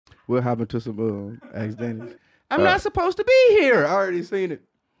We'll hop into some Ask Denny's. I'm not supposed to be here. I already seen it.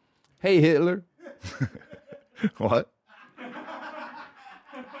 Hey, Hitler. What?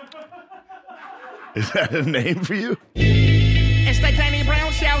 Is that a name for you? It's the Danny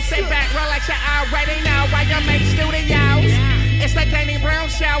Brown Show. Sit back, relax, you already know why you make studios. It's the Danny Brown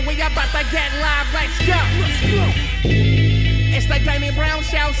Show. We about to get live. Let's go. It's the Danny Brown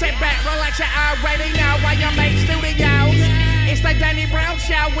Show. Sit back, relax, you already know why you make studios. It's the Danny Brown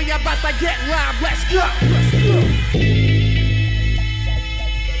Show. We about to get live. Let's go.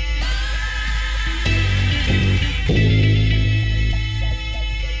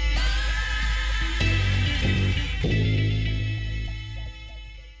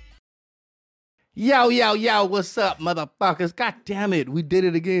 Yo, what's up, motherfuckers? God damn it, we did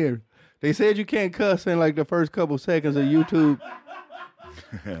it again. They said you can't cuss in like the first couple seconds of YouTube.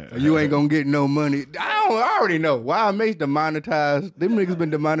 You ain't gonna get no money. I already know. Wild Mace demonetized. Them niggas been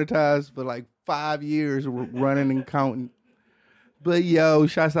demonetized for like 5 years running and counting. But yo,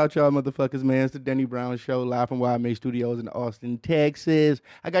 shouts out y'all motherfuckers, man. It's the Denny Brown Show, live from Wild Mace Studios in Austin, Texas.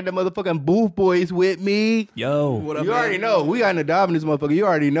 I got the motherfucking Booth Boys with me. Yo. What up, you already know. We got in the job in this motherfucker. You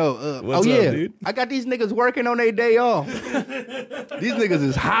already know. What's up, dude? I got these niggas working on their day off. These niggas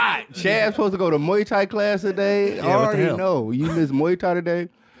is hot. Chad's supposed to go to Muay Thai class today. Yeah, I what the already hell? know. You missed Muay Thai today.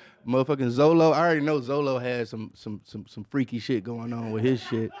 Motherfucking Zolo. I already know Zolo has some freaky shit going on with his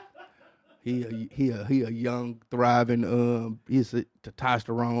shit. He a young, thriving, he's a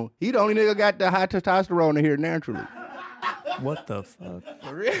testosterone. He the only nigga got the high testosterone in here naturally. What the fuck?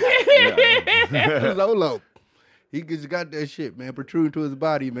 For real? Zolo. He just got that shit, man, protruding to his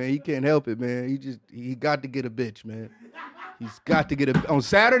body, man. He can't help it, man. He got to get a bitch, man. He's got to get a on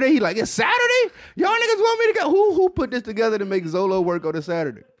Saturday. He like, it's Saturday? Y'all niggas want me to go? Who put this together to make Zolo work on a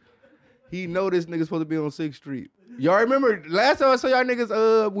Saturday? He know this nigga's supposed to be on 6th Street. Y'all remember last time I saw y'all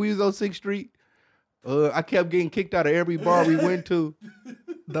niggas, we was on 6th Street. I kept getting kicked out of every bar we went to.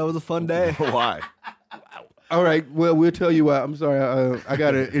 That was a fun day. Why? All right, well, we'll tell you why. I'm sorry, I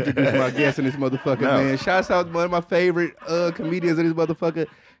got to introduce my guest in this motherfucker, man. Shouts out to one of my favorite comedians in this motherfucker,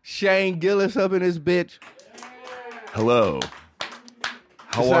 Shane Gillis up in this bitch. Hello.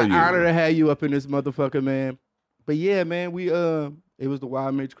 How are you? It's an honor to have you up in this motherfucker, man. But yeah, man, it was the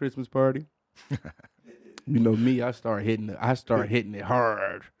Wild Mitch Christmas party. You know me, I start hitting it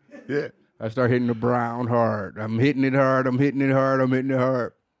hard. Yeah. I start hitting the brown hard. I'm hitting it hard. And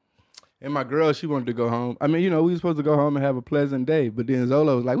my girl, she wanted to go home. I mean, you know, we were supposed to go home and have a pleasant day. But then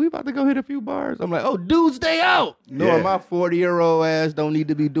Zolo was like, we about to go hit a few bars. I'm like, oh, dude, stay out. No, my 40-year-old ass don't need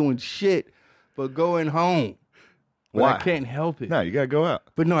to be doing shit but going home. But Why? I can't help it. No, you got to go out.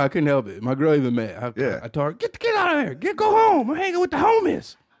 But no, I couldn't help it. My girl even mad. I told her, get out of here. Go home. I'm hanging with the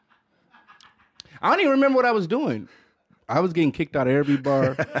homies. I don't even remember what I was doing. I was getting kicked out of every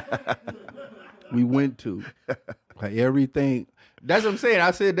bar we went to. Like everything. That's what I'm saying.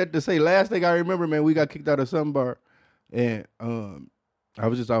 I said that to say last thing I remember, man, we got kicked out of some bar. And I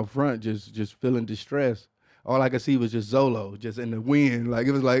was just out front, just feeling distressed. All I could see was just Zolo, just in the wind. Like,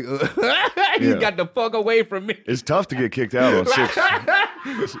 it was like, you got the fuck away from me. It's tough to get kicked out on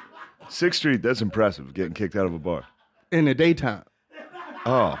 6th Street. That's impressive, getting kicked out of a bar. In the daytime.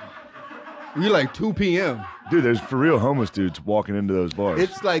 Oh. You like 2 p.m. Dude, there's for real homeless dudes walking into those bars.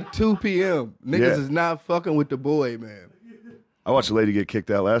 It's like 2 p.m. Niggas is not fucking with the boy, man. I watched a lady get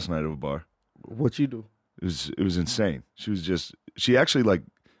kicked out last night of a bar. What you do? It was insane. She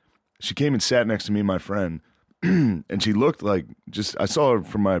came and sat next to me and my friend, and she looked like I saw her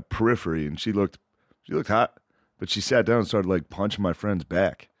from my periphery, and she looked hot, but she sat down and started like punching my friend's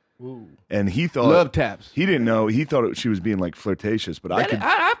back. Ooh. And he thought love taps. He didn't know. He thought she was being like flirtatious, but I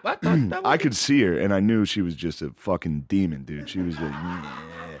could see her, and I knew she was just a fucking demon, dude. She was like,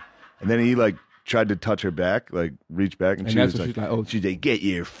 yeah. And then he like tried to touch her back, like reach back, and she was like, she's like, get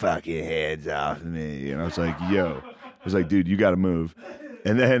your fucking hands off me. And I was like, yo, I was like, dude, you got to move.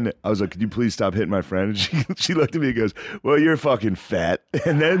 And then I was like, could you please stop hitting my friend? And she looked at me and goes, well, you're fucking fat.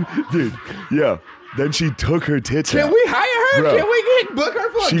 And then, dude, then she took her tits out. Can we hire her? Bro, Can we book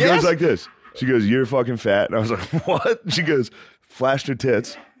her for a She guest? goes like this. She goes, you're fucking fat. And I was like, what? She goes, flashed her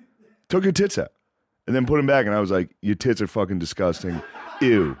tits, took her tits out, and then put them back. And I was like, your tits are fucking disgusting.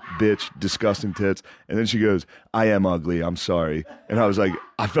 Ew, bitch, disgusting tits. And then she goes, I am ugly. I'm sorry. And I was like,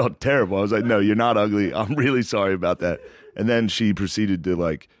 I felt terrible. I was like, no, you're not ugly. I'm really sorry about that. And then she proceeded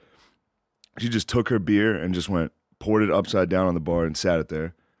to she just took her beer and just poured it upside down on the bar and sat it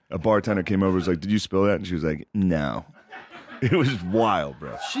there. A bartender came over and was like, did you spill that? And she was like, no. It was wild,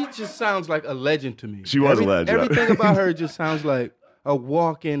 bro. She just sounds like a legend to me. She was a legend. Everything about her just sounds like a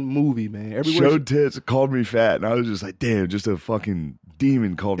walk-in movie, man. Showed tits, called me fat, and I was just like, damn, just a fucking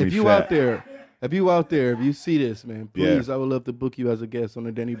demon called me If you fat. out there, if you see this, man, please, I would love to book you as a guest on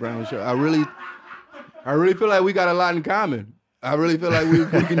the Danny Brown Show. I really feel like we got a lot in common. I really feel like we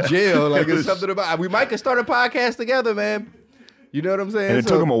can jail. Like it's something about. We might can start a podcast together, man. You know what I'm saying? And it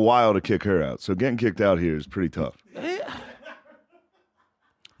took him a while to kick her out. So getting kicked out here is pretty tough.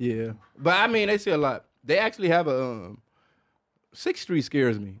 Yeah, but I mean, they say a lot. They actually have a 6th Street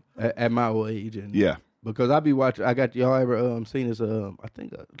scares me at my old age, and because I be watching. I got y'all ever seen this? I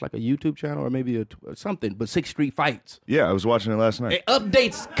think it's like a YouTube channel or maybe something. But 6th Street Fights. Yeah, I was watching it last night. It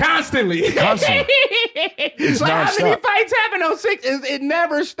updates constantly. It's like nonstop. how many fights happen on 6? It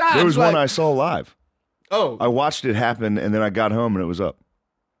never stops. There was one I saw live. Oh, I watched it happen, and then I got home and it was up.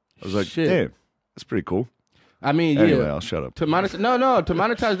 I was like, Shit. damn, that's pretty cool. I mean, Anyway, yeah. I'll shut up. To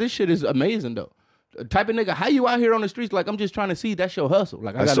monetize this shit is amazing though. Type of nigga, how you out here on the streets? Like I'm just trying to see that's your hustle.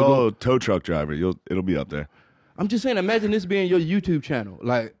 Like I gotta saw go. a tow truck driver. It'll be up there. I'm just saying, imagine this being your YouTube channel.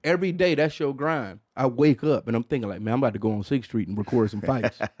 Like every day, that's your grind. I wake up and I'm thinking, like, man, I'm about to go on 6th Street and record some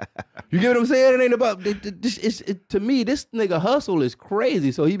fights. You get what I'm saying? It ain't about this. To me, this nigga hustle is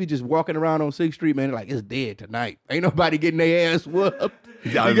crazy. So he be just walking around on 6th Street, man, like it's dead tonight. Ain't nobody getting their ass whooped.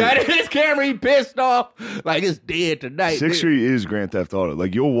 Yeah, You got it? His camera, he pissed off. Like it's dead tonight. 6th Street is Grand Theft Auto.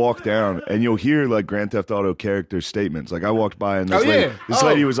 Like you'll walk down and you'll hear like Grand Theft Auto character statements. Like I walked by and this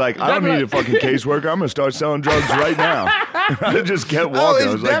lady was like, "I don't need a fucking caseworker. I'm gonna start selling drugs right now." I just kept walking. Oh, I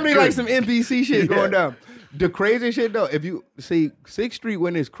it's was definitely like like some NPC shit going down. The crazy shit though, if you see 6th Street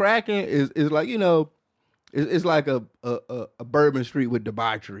when it's cracking, is like it's like a Bourbon Street with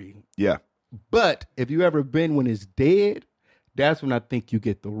debauchery. Yeah. But if you ever been when it's dead, that's when I think you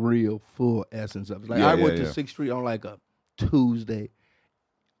get the real full essence of it. Like I went to 6th Street on like a Tuesday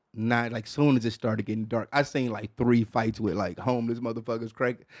night, like soon as it started getting dark. I seen like 3 fights with like homeless motherfuckers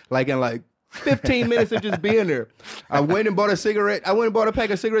cracking, like in like 15 minutes of just being there. I went and bought a cigarette. I went and bought a pack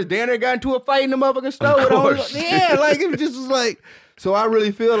of cigarettes. Dan there got into a fight in the motherfucking store. Yeah, like it just was like. So I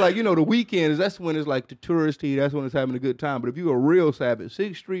really feel like, the weekends, that's when it's like the touristy, that's when it's having a good time. But if you a real savage,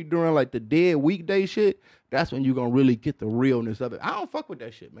 6th Street during like the dead weekday shit, that's when you're going to really get the realness of it. I don't fuck with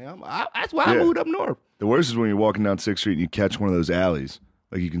that shit, man. That's why I moved up north. The worst is when you're walking down 6th Street and you catch one of those alleys.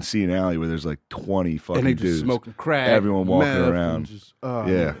 Like you can see an alley where there's like 20 fucking and they just dudes. smoking crack. Everyone walking meth, around. Just, yeah.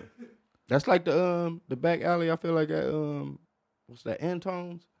 Man. That's like the back alley, I feel like at, what's that,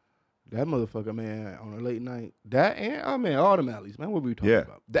 Antone's? That motherfucker, man, on a late night. All them alleys, man. What we talking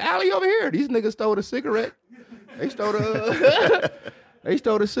about? The alley over here. These niggas stole a cigarette. They stole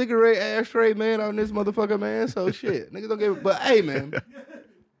the cigarette ashtray, man, on this motherfucker, man. So shit, niggas don't give it. But hey, man,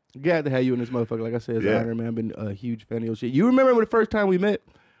 glad to have you in this motherfucker. Like I said, it's an honor, man. I've been a huge fan of your shit. You remember when the first time we met?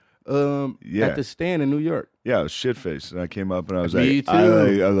 At the stand in New York. Yeah, I was shit-faced, and I came up and I was Me like, too.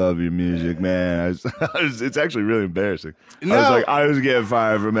 I love your music, man. It's actually really embarrassing. No. I was like, I was getting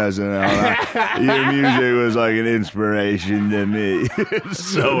fired from SNL. Your music was like an inspiration to me. It's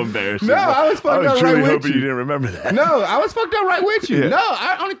so embarrassing. No, I was fucked up truly right with hoping you. you didn't remember that. No, I was fucked up right with you. Yeah. No,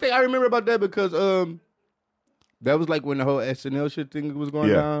 only thing I remember about that because that was like when the whole SNL shit thing was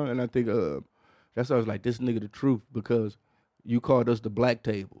going down, and I think that's why I was like, this nigga the truth because you called us the black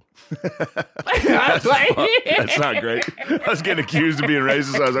table. I was like, That's not great. I was getting accused of being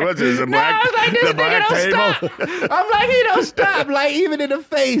racist. I was like, what's this? The black, I was like, this the black nigga don't table? stop. I'm like, he don't stop. Like even in the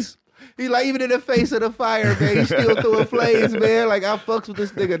face. He like even in the face of the fire, man. He still throwing flames, man. Like I fucks with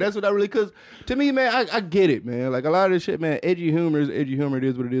this nigga. That's what I really. Cause to me, man, I get it, man. Like a lot of this shit, man. Edgy humor is edgy humor. It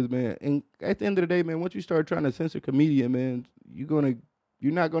is what it is, man. And at the end of the day, man, once you start trying to censor comedian, man,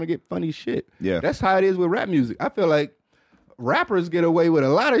 you're not gonna get funny shit. Yeah. That's how it is with rap music. I feel like rappers get away with a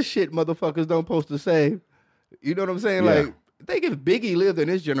lot of shit motherfuckers don't supposed to say. You know what I'm saying? Yeah. Like, think if Biggie lived in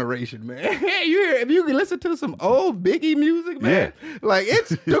this generation, man. If you can listen to some old Biggie music, man, like it's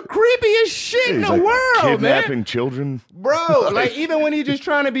the creepiest shit in He's the like world, kidnapping man. children. Bro, like even when he's just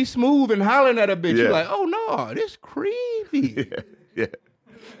trying to be smooth and hollering at a bitch, Yeah. you're like, oh no, this creepy. Yeah.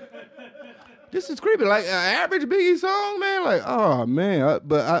 This is creepy. Like an average Biggie song, man. Like, oh man,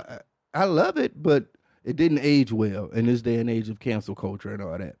 I love it, but it didn't age well in this day and age of cancel culture and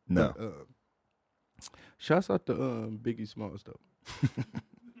all that. No. But, shouts out to Biggie Smalls though.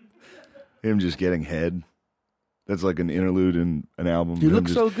 Him just getting head. That's like an interlude in an album. You Him look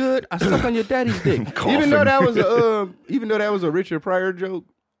just- so good. I suck on your daddy's dick. Coughing. Even though that was a Richard Pryor joke.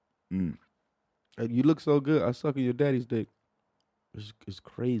 You look so good. I suck on your daddy's dick. It's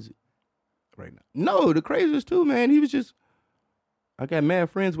crazy right now. No, the craziest too, man. He was just. I got mad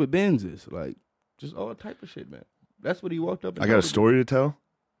friends with Benzes, like just all type of shit, man. That's what he walked up. And I got a story to tell.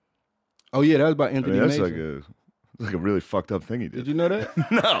 Oh yeah, that was about Anthony That's Mason. like It's like a really fucked up thing he did. Did you know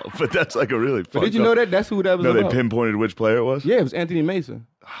that? No, but that's like a really fucked up. Did you know that? That's who that was No, about. they pinpointed which player it was? Yeah, it was Anthony Mason.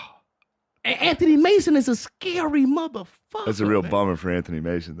 And Anthony Mason is a scary motherfucker. That's a real man. bummer for Anthony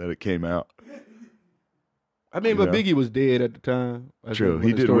Mason that it came out. I mean, but Biggie was dead at the time. I True, think, when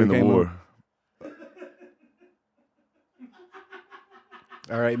he did story win the came war. out.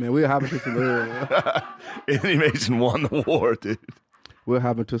 All right, man, we'll hop into some Anthony Mason won the war, dude. we'll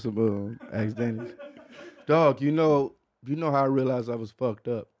hop into some Ask Dennis. Dog, you know how I realized I was fucked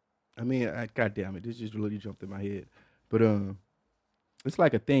up. I mean, God damn it, this just really jumped in my head. But it's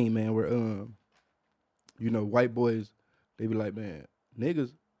like a thing, man, where white boys, they be like, man,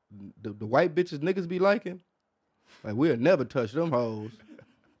 niggas, the white bitches niggas be liking, like we'll never touch them hoes.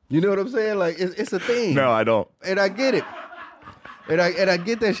 You know what I'm saying? Like it's a thing. No, I don't. And I get it. And I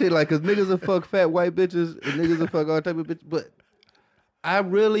get that shit, like, cause niggas will fuck fat white bitches and niggas will fuck all type of bitches. But I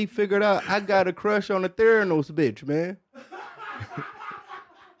really figured out I got a crush on a Theranos bitch, man.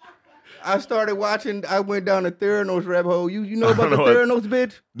 I started watching. I went down the Theranos rabbit hole. You know about the Theranos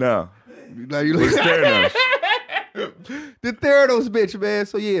bitch? No. Like, you What's Theranos? The Theranos bitch, man.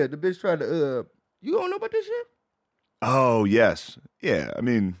 So yeah, the bitch tried to. You don't know about this shit? Oh, yes. Yeah, I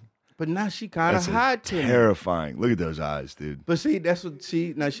mean. But now she kind of That's hot to me. terrifying. Look at those eyes, dude. But see, that's what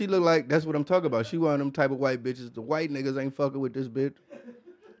she look like. That's what I'm talking about. She one of them type of white bitches. The white niggas ain't fucking with this bitch.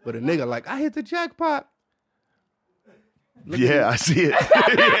 But a nigga like, I hit the jackpot. Yeah, I see it.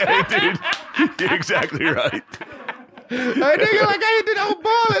 Yeah, dude. You're exactly right. A nigga like, I hit the old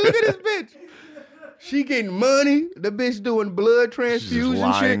ball. Look at this bitch. She getting money. The bitch doing blood transfusion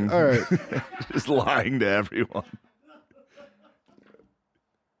lying. shit. All right. Just lying to everyone.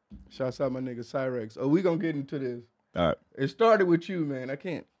 Shouts out my nigga Cyrex. Oh, we gonna get into this. All right. It started with you, man. I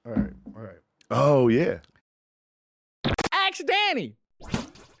can't. All right. Oh, yeah. Ask Danny.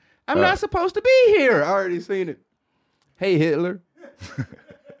 I'm not supposed to be here. I already seen it. Hey, Hitler.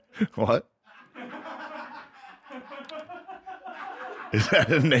 What? Is that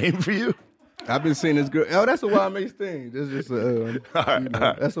a name for you? I've been seeing this girl. Oh, that's a Wild Mace thing. That's just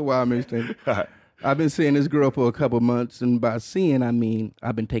that's a Wild Mace thing. All right. I've been seeing this girl for a couple months, and by seeing, I mean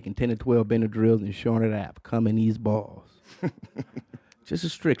I've been taking 10 to 12 Benadryls and showing her that I've come in these balls. Just a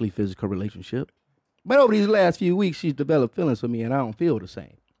strictly physical relationship. But over these last few weeks, she's developed feelings for me, and I don't feel the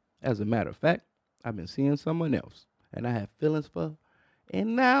same. As a matter of fact, I've been seeing someone else, and I have feelings for her.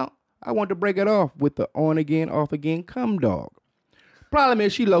 And now I want to break it off with the on-again, off-again cum dog. Problem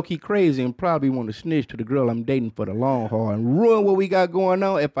is she low-key crazy and probably want to snitch to the girl I'm dating for the long haul and ruin what we got going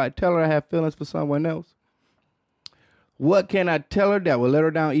on if I tell her I have feelings for someone else. What can I tell her that will let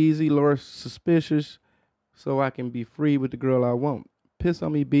her down easy, lower suspicious, so I can be free with the girl I want? Piss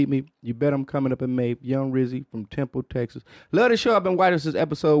on me, beat me. You bet I'm coming up in May. Young Rizzy from Temple, Texas. Love the show. I've been watching since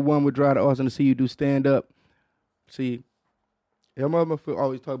episode 1 with Dry. Awesome to see you do stand-up. See, your mama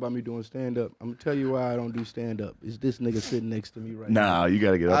always talk about me doing stand-up. I'm going to tell you why I don't do stand-up. It's this nigga sitting next to me right now. Nah, you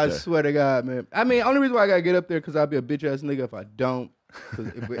got to get up there. I swear to God, man. I mean, only reason why I got to get up there because I'll be a bitch-ass nigga if I don't. Because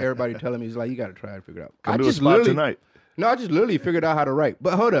if everybody telling me, it's like, you got to try to figure it out. Come to a spot tonight. No, I just literally figured out how to write.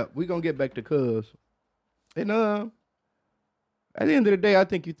 But hold up. We're going to get back to Cuz. And at the end of the day, I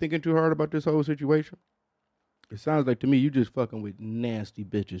think you're thinking too hard about this whole situation. It sounds like to me you just fucking with nasty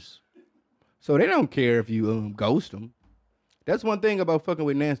bitches. So they don't care if you ghost them. That's one thing about fucking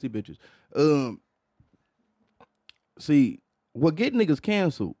with nasty bitches. See, what get niggas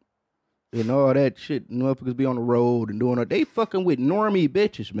canceled and all that shit, motherfuckers be on the road and doing all, they fucking with normie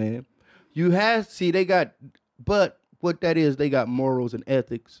bitches, man. But what that is, they got morals and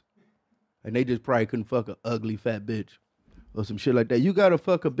ethics. And they just probably couldn't fuck an ugly fat bitch or some shit like that. You gotta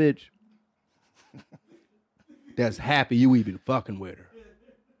fuck a bitch that's happy you even fucking with her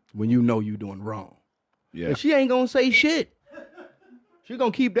when you know you doing wrong. Yeah. And she ain't gonna say shit. She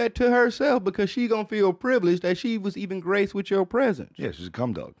gonna keep that to herself because she gonna feel privileged that she was even graced with your presence. Yeah, she's a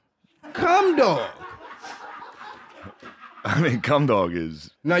cum dog. Cum dog. I mean, cum dog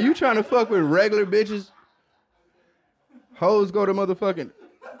is... Now you trying to fuck with regular bitches? Hoes go to motherfucking...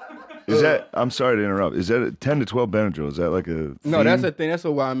 Is that... I'm sorry to interrupt. Is that a 10 to 12 Benadryl? Is that like a theme? No, that's a thing. That's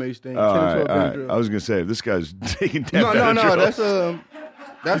a wild mage thing. 10 all to right, 12 all right. Benadryl. I was going to say, if this guy's taking 10 Benadryls... No.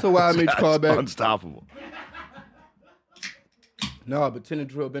 That's a wild mage callback. Unstoppable. No, but 10 to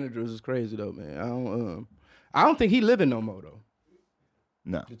 12 Benadryls is crazy though, man. I don't think he living no more though.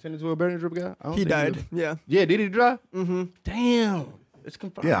 No. The 10 to 12 Benadryl guy? I don't He think died. living. Yeah. Yeah, did he die? Mm-hmm. Damn. It's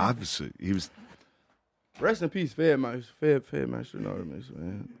confirmed. Yeah, obviously. He was... Rest in peace, Fed Master Norris,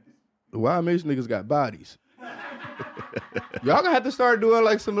 man. The Wild Mace niggas got bodies. Y'all gonna have to start doing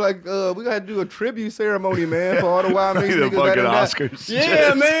like we gotta do a tribute ceremony, man, for all the wild mix the niggas fucking that Oscars.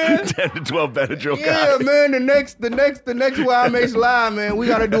 Yeah, man. 10 to 12 Benadryl Yeah, guys. man. The next wild mix live, man. We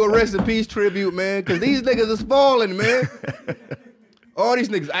gotta do a rest in peace tribute, man, because these niggas is falling, man. All these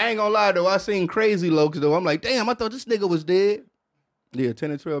niggas. I ain't gonna lie though. I seen Crazy Lokes though. I'm like, damn, I thought this nigga was dead. Yeah,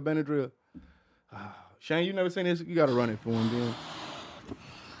 10 and 12 Benadryl. Shane, you never seen this? You gotta run it for him, then.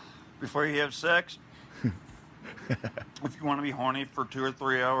 Before you have sex, if you want to be horny for 2 or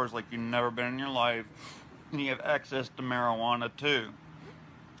 3 hours like you've never been in your life, and you have access to marijuana too,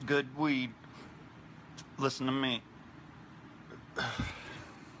 good weed, listen to me.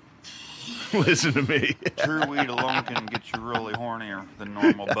 Listen to me. True weed alone can get you really hornier than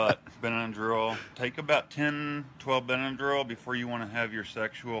normal, but Benadryl, take about 10, 12 Benadryl before you want to have your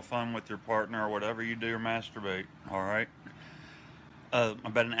sexual fun with your partner or whatever you do or masturbate, all right?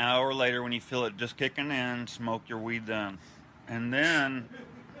 About an hour later, when you feel it just kicking in, smoke your weed then. And then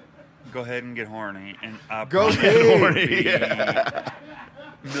go ahead and get horny. And I Go promise ahead.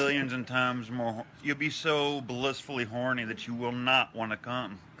 you'll be millions and times more. You'll be so blissfully horny that you will not want to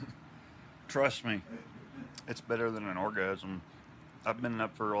come. Trust me, it's better than an orgasm. I've been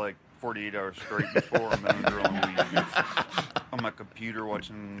up for like 48 hours straight before I've been drilling weed on my computer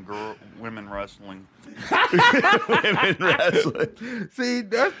watching women wrestling. Women wrestling. See,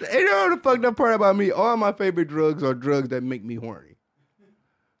 that's you know the fucked up part about me. All my favorite drugs are drugs that make me horny.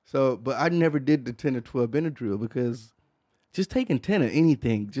 So, but I never did the 10 or 12 Benadryl because just taking 10 of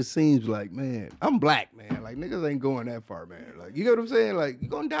anything just seems like, man, I'm black, man. Like niggas ain't going that far, man. Like you know what I'm saying? Like you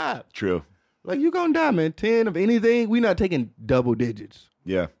gonna die. True. Like you gonna die, man. 10 of anything. We not taking double digits.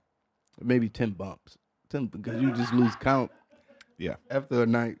 Yeah. Maybe 10 bumps. 10 because you just lose count. Yeah. After a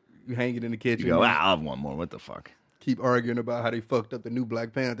night, you hang it in the kitchen. You go, I'll have one more. What the fuck? Keep arguing about how they fucked up the new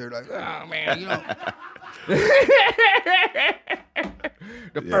Black Panther. Like, oh man, you know.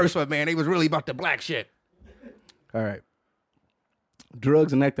 The first one, man, they was really about the black shit. All right.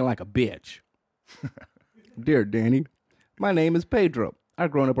 Drugs and acting like a bitch. Dear Danny, my name is Pedro.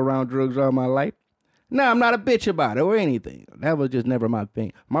 I've grown up around drugs all my life. Now I'm not a bitch about it or anything. That was just never my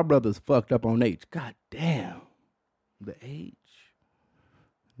thing. My brother's fucked up on age. God damn. The age.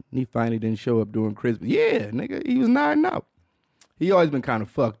 He finally didn't show up during Christmas. Yeah, nigga, he was 9 out. He always been kind of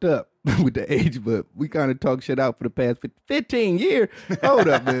fucked up with the age, but we kind of talk shit out for the past 15 years. Hold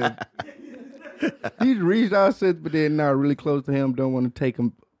up, man. He's reached out since, but then now really close to him. Don't want to take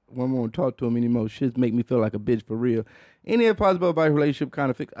him. Won't want to talk to him anymore. Shit make me feel like a bitch for real. Any impossible about relationship kind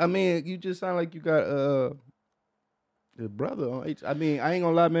of fix. I mean, you just sound like you got a brother on H. I mean, I ain't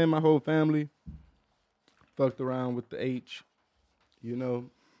gonna lie, man. My whole family fucked around with the H. You know,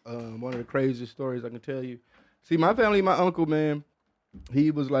 one of the craziest stories I can tell you. See, my family, my uncle, man,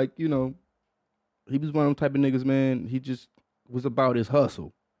 he was like, you know, he was one of them type of niggas, man. He just was about his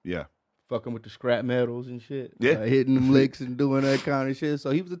hustle. Yeah. Fucking with the scrap metals and shit. Yeah. Hitting them licks and doing that kind of shit. So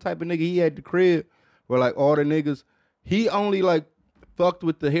he was the type of nigga, he had the crib where like all the niggas, he only like fucked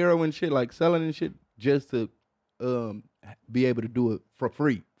with the heroin shit, like selling and shit, just to be able to do it for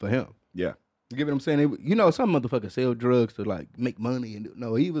free for him. Yeah. You get what I'm saying? You know, some motherfuckers sell drugs to like make money. And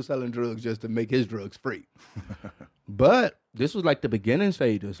no, he was selling drugs just to make his drugs free. But this was like the beginning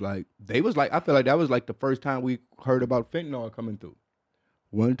stages. Like they was like, I feel like that was like the first time we heard about fentanyl coming through.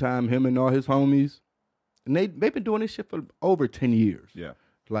 One time, him and all his homies, and they've been doing this shit for over 10 years. Yeah.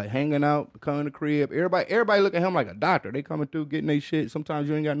 Like hanging out, coming to the crib. Everybody look at him like a doctor. They coming through, getting their shit. Sometimes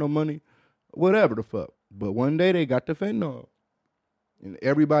you ain't got no money. Whatever the fuck. But one day they got the fentanyl. And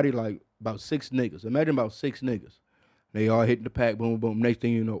everybody like about 6 niggas. Imagine about 6 niggas. They all hitting the pack, boom, boom. Next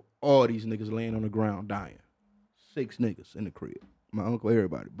thing you know, all these niggas laying on the ground dying. 6 niggas in the crib. My uncle,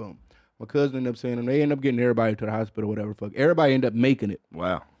 everybody, boom. My cousin ended up saying them. They end up getting everybody to the hospital, whatever. Fuck. Everybody ended up making it.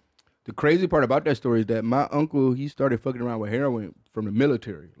 Wow. The crazy part about that story is that my uncle, he started fucking around with heroin from the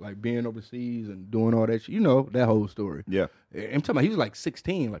military, like being overseas and doing all that shit. You know, that whole story. Yeah. I'm talking about he was like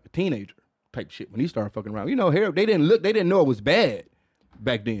 16, like a teenager type shit when he started fucking around. You know, they didn't know it was bad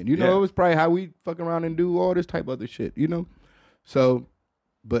back then. You know, Yeah. it was probably how we fucking around and do all this type of other shit, you know? So,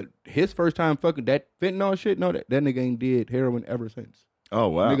 but his first time fucking that fentanyl shit, no, that nigga ain't did heroin ever since. Oh,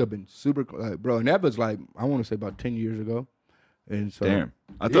 wow. Nigga been super, like, bro, and that was like, I want to say about 10 years ago. And so, Damn.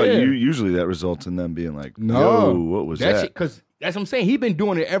 I thought Yeah. usually that results in them being like, No, yo, what was that? Because that's what I'm saying. He been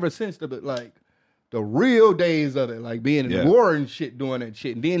doing it ever since the real days of it, like being in Yeah. the war and shit, doing that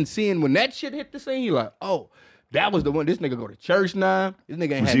shit, and then seeing when that shit hit the scene, you like, oh, that was the one. This nigga go to church now. This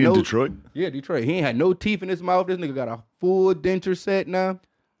nigga ain't Was had he no in Detroit? Yeah, Detroit. He ain't had no teeth in his mouth. This nigga got a full denture set now.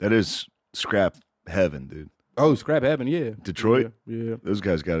 That is scrap heaven, dude. Oh, scrap heaven, yeah. Detroit? Yeah. Those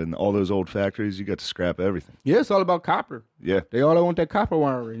guys got in all those old factories. You got to scrap everything. Yeah, it's all about copper. Yeah. They all want that copper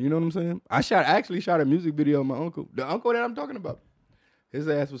wiring. You know what I'm saying? I actually shot a music video of my uncle. The uncle that I'm talking about. His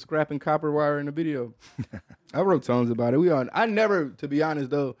ass was scrapping copper wire in the video. I wrote songs about it. I never, to be honest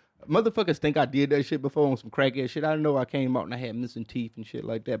though, motherfuckers think I did that shit before on some crackhead shit. I know I came out and I had missing teeth and shit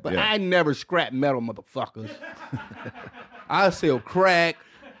like that. But I never scrapped metal, motherfuckers. I sell crack,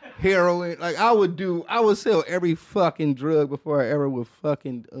 heroin. Like I would sell every fucking drug before I ever would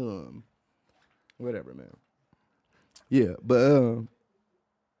fucking whatever, man. Yeah, but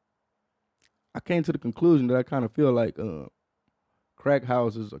I came to the conclusion that I kind of feel like crack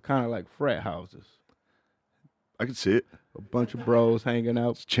houses are kind of like frat houses. I can see it. A bunch of bros hanging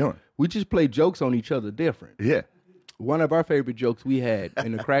out. It's chilling. We just play jokes on each other different. Yeah. One of our favorite jokes we had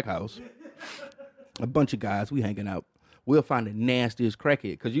in the crack house, a bunch of guys, we hanging out. We'll find the nastiest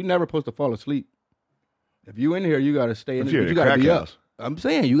crackhead because you're never supposed to fall asleep. If you in here, you got to stay in here. You got to be up. I'm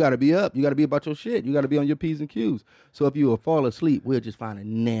saying you got to be up. You got to be about your shit. You got to be on your P's and Q's. So if you will fall asleep, we'll just find the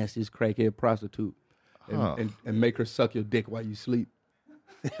nastiest crackhead prostitute and make her suck your dick while you sleep.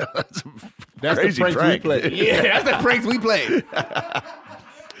 That's crazy the prank. We play. Yeah, that's the pranks we play.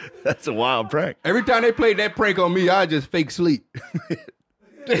 That's a wild prank. Every time they played that prank on me, I just fake sleep.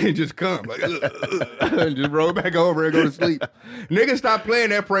 They just come, like, and just roll back over and go to sleep. Niggas stop playing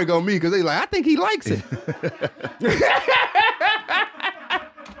that prank on me because they like, I think he likes it.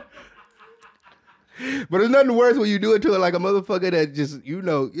 But there's nothing worse when you do it to it like a motherfucker that just,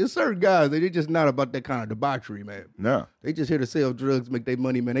 there's certain guys, they're just not about that kind of debauchery, man. No. They just here to sell drugs, make their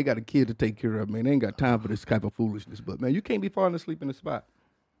money, man. They got a kid to take care of, man. They ain't got time for this type of foolishness. But, man, you can't be falling asleep in the spot.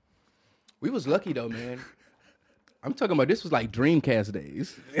 We was lucky, though, man. I'm talking about this was like Dreamcast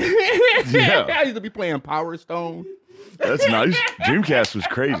days. Yeah. I used to be playing Power Stone. That's nice. Dreamcast was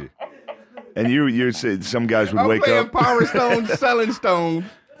crazy. And you said some guys would wake up. Power Stone, selling stone.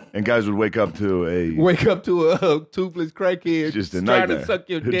 And guys would wake up to a toothless crackhead just a trying nightmare. to suck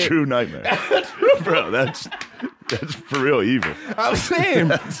your dick. A true nightmare. Bro, that's for real evil. I'm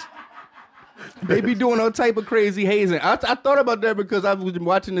saying they be doing all type of crazy hazing. I thought about that because I was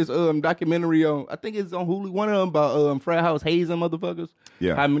watching this documentary on, I think it's on Hulu, one of them about frat house hazing motherfuckers.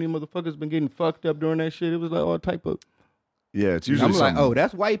 Yeah. How many motherfuckers been getting fucked up during that shit. It was like all type of. Yeah, it's usually I'm like,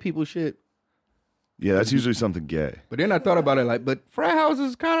 that's white people shit. Yeah, that's usually something gay. But then I thought about it like, but frat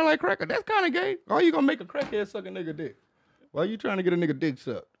houses is kind of like cracker. That's kind of gay. How you gonna make a crackhead suck a nigga dick? Why you trying to get a nigga dick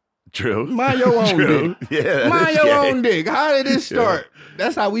sucked? True. Mind your own dick. Yeah, mind your own dick. How did this start? Yeah.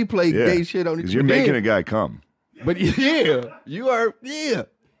 That's how we play gay shit on each other. You're making a guy come. But yeah, you are, yeah.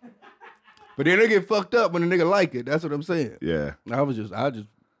 But then they get fucked up when a nigga like it. That's what I'm saying. Yeah.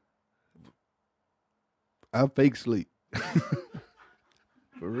 I fake sleep.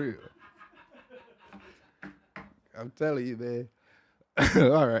 For real. I'm telling you, man.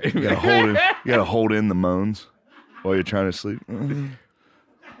 All right. You gotta hold in the moans while you're trying to sleep.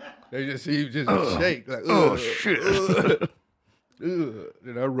 They just see you just shake like, shit.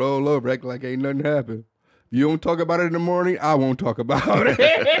 Then I roll over, act like ain't nothing happened. You don't talk about it in the morning, I won't talk about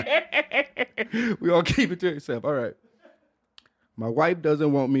it. We all keep it to yourself. All right. My wife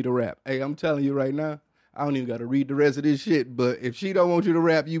doesn't want me to rap. Hey, I'm telling you right now, I don't even got to read the rest of this shit, but if she don't want you to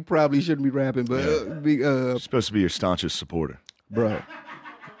rap, you probably shouldn't be rapping. But she's supposed to be your staunchest supporter. Bro.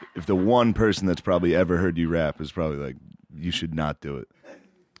 If the one person that's probably ever heard you rap is probably like, you should not do it.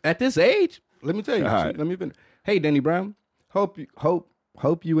 At this age, let me tell you. Right. Let me finish. Hey, Denny Brown. Hope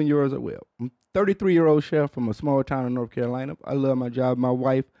you and yours are well. I'm a 33-year-old chef from a small town in North Carolina. I love my job, my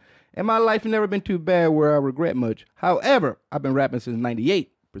wife, and my life has never been too bad where I regret much. However, I've been rapping since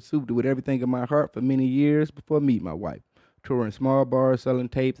 '98. Pursued it with everything in my heart for many years before meeting my wife. Touring small bars, selling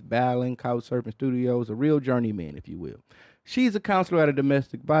tapes, battling, couch surfing studios, a real journeyman, if you will. She's a counselor at a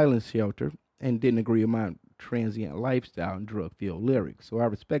domestic violence shelter and didn't agree with my transient lifestyle and drug-filled lyrics, so I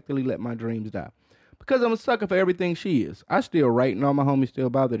respectfully let my dreams die. Because I'm a sucker for everything she is. I still write, and all my homies still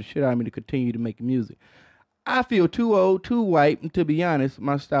bother the shit out of me to continue to make music. I feel too old, too white, and to be honest,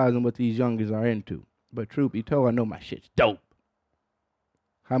 my style isn't what these youngers are into. But truth be told, I know my shit's dope.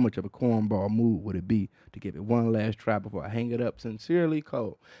 How much of a cornball move would it be to give it one last try before I hang it up? Sincerely,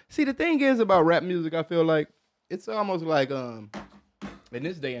 Cole. See, the thing is about rap music, I feel like it's almost like, in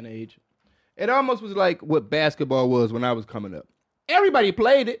this day and age, it almost was like what basketball was when I was coming up. Everybody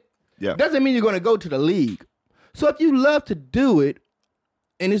played it. Yeah. Doesn't mean you're going to go to the league. So if you love to do it,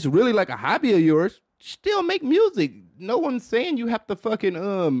 and it's really like a hobby of yours, still make music. No one's saying you have to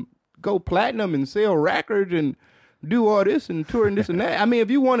fucking go platinum and sell records and do all this and tour and this and that. I mean,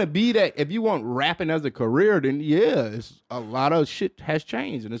 if you want to be that, if you want rapping as a career, then yeah, it's a lot of shit has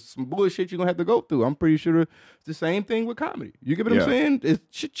changed and it's some bullshit you're gonna have to go through. I'm pretty sure it's the same thing with comedy. You get what I'm saying? It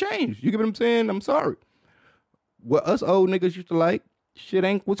should change. You get what I'm saying? I'm sorry. What us old niggas used to like, shit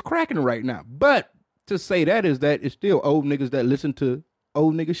ain't what's cracking right now. But to say that is that it's still old niggas that listen to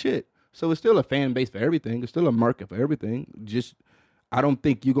old nigga shit. So it's still a fan base for everything. It's still a market for everything. Just, I don't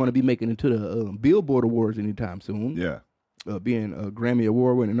think you're going to be making it to the Billboard Awards anytime soon. Yeah. Being a Grammy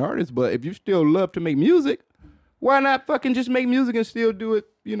Award winning artist. But if you still love to make music, why not fucking just make music and still do it,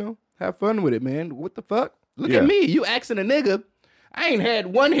 you know, have fun with it, man. What the fuck? Look at me. You asking a nigga. I ain't had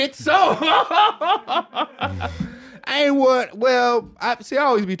one hit song. I ain't what, well, I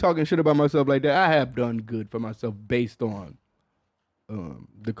always be talking shit about myself like that. I have done good for myself based on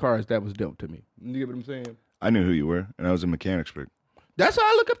the cards that was dealt to me. You get what I'm saying? I knew who you were, and I was a mechanics prick. That's how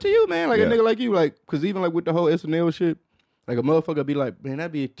I look up to you, man. Like a nigga like you, like, because even like with the whole SNL shit, like a motherfucker be like, man,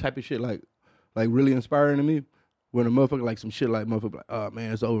 that'd be a type of shit like really inspiring to me. When a motherfucker like some shit like motherfucker like, oh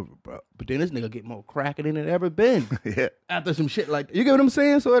man, it's over, bro. But then this nigga get more cracking than it ever been. After some shit like that. You get what I'm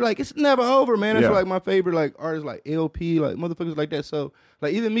saying? So like it's never over, man. That's like my favorite like artists like LP, like motherfuckers like that. So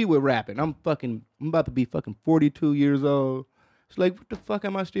like even me with rapping, I'm about to be fucking 42 years old. It's like, what the fuck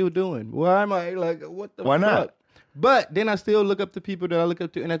am I still doing? Why am I like, what the fuck? Why not? But then I still look up to people that I look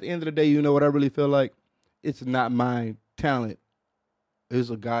up to, and at the end of the day, you know what I really feel like? It's not my talent. It's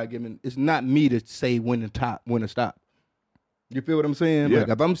a God given. It's not me to say when to stop. You feel what I'm saying? Yeah. Like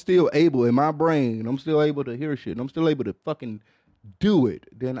if I'm still able in my brain, I'm still able to hear shit, and I'm still able to fucking do it,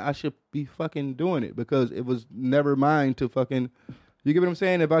 then I should be fucking doing it because it was never mine to fucking. You get what I'm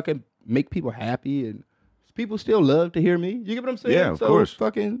saying? If I can make people happy and people still love to hear me, you get what I'm saying? Yeah, of course.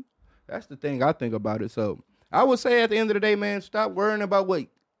 Fucking, that's the thing I think about it. So I would say at the end of the day, man, stop worrying about what.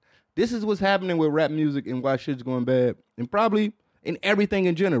 This is what's happening with rap music and why shit's going bad, and probably in everything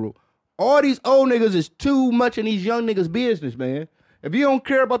in general. All these old niggas is too much in these young niggas' business, man. If you don't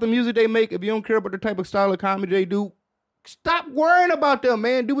care about the music they make, if you don't care about the type of style of comedy they do, stop worrying about them,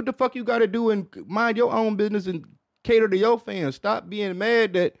 man. Do what the fuck you gotta do and mind your own business and cater to your fans. Stop being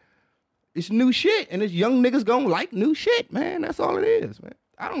mad that it's new shit and it's young niggas gonna like new shit, man. That's all it is, man.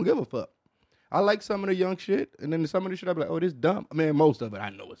 I don't give a fuck. I like some of the young shit, and then some of the shit I be like, oh, this dumb. I mean, most of it I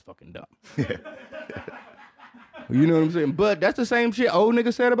know it's fucking dumb. You know what I'm saying? But that's the same shit old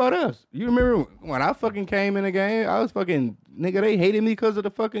niggas said about us. You remember when I fucking came in the game, I was fucking, nigga, they hated me because of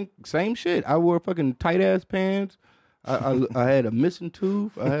the fucking same shit. I wore fucking tight-ass pants. I had a missing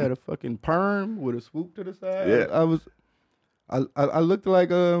tooth. I had a fucking perm with a swoop to the side. Yeah. I looked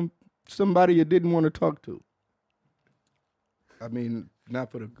like somebody you didn't want to talk to. I mean,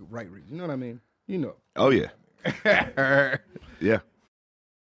 not for the right reason. You know what I mean? You know. Oh, yeah. Yeah.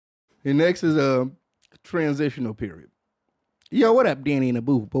 And next is transitional period. Yo, what up, Danny and the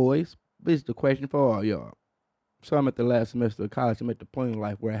Booth boys? This is the question for all y'all. So I'm at the last semester of college. I'm at the point in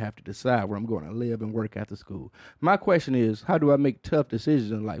life where I have to decide where I'm going to live and work after school. My question is, how do I make tough decisions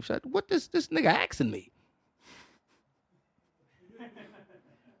in life? What this nigga asking me?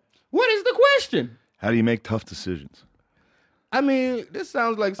 What is the question? How do you make tough decisions? I mean, this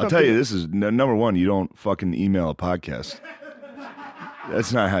sounds like something. I'll tell you, this is number one. You don't fucking email a podcast.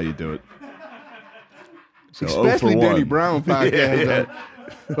 That's not how you do it. So especially Danny Brown podcast.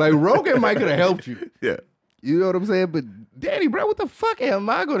 Yeah. Like Rogan might could have helped you. Yeah. You know what I'm saying? But Danny Brown, what the fuck am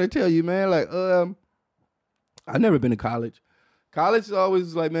I gonna tell you, man? Like, I've never been to college. College is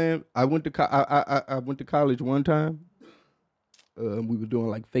always like, man, I went to I went to college one time. We were doing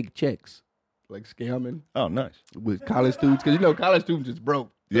like fake checks, like scamming. Oh, nice. With college students, because you know college students is broke.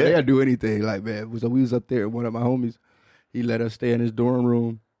 So Yeah. they'll do anything. Like, man, so we was up there. One of my homies, he let us stay in his dorm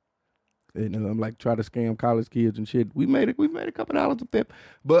room. And I'm like try to scam college kids and shit. We made a couple dollars up there.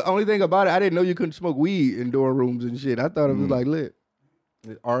 But only thing about it, I didn't know you couldn't smoke weed in dorm rooms and shit. I thought it was like lit.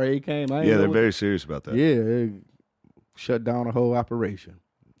 RA came. Yeah, they're very serious about that. Yeah, they shut down the whole operation.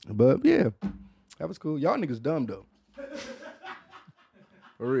 But yeah, that was cool. Y'all niggas dumb though.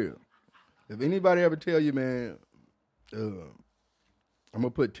 For real. If anybody ever tell you, man, I'm gonna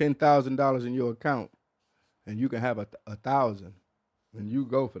put $10,000 in your account and you can have 1,000, and you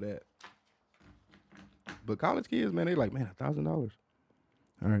go for that. But college kids, man, they like, man, $1,000. All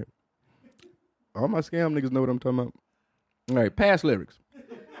right. All my scam niggas know what I'm talking about. All right, past lyrics.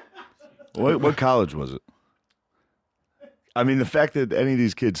 What college was it? I mean, the fact that any of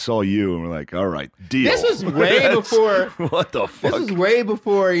these kids saw you and were like, all right, deal. This was way before. What the fuck? This was way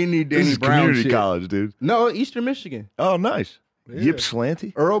before any Danny This is Brown community shit. college, dude. No, Eastern Michigan. Oh, nice. Yeah. Yip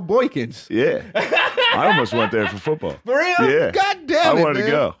Slanty? Earl Boykins. Yeah. I almost went there for football. For real? Yeah. God damn it, I wanted man.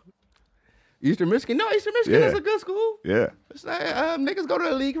 to go. Eastern Michigan. No, Eastern Michigan Yeah. is a good school. Yeah. It's like, niggas go to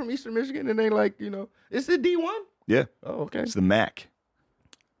the league from Eastern Michigan and they like, it's the D1. Yeah. Oh, okay. It's the MAC.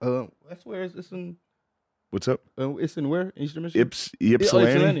 That's where it's in. What's up? It's in where? Eastern Michigan?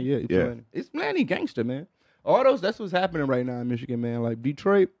 Ypsilanti? Yeah, Ypsilanti. Ypsilanti gangster, man. All those, that's what's happening right now in Michigan, man. Like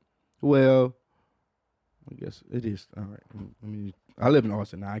Detroit, well, I guess it is. All right. I mean, I live in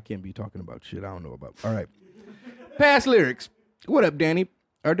Austin now. I can't be talking about shit I don't know about. All right. Past lyrics. What up, Danny?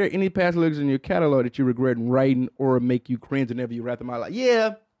 Are there any past lyrics in your catalog that you regret writing or make you cringe whenever you rap them out? Like,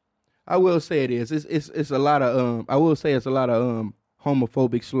 yeah, I will say it is. It's a lot of I will say it's a lot of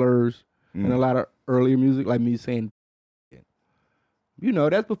homophobic slurs and a lot of earlier music, like me saying,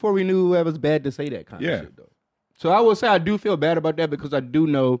 that's before we knew it was bad to say that kind of shit, though. So I will say I do feel bad about that because I do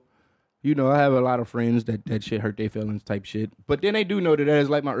know, I have a lot of friends that shit hurt their feelings type shit. But then they do know that is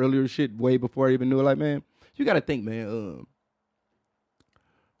like my earlier shit way before I even knew it. Like, man, you got to think, man.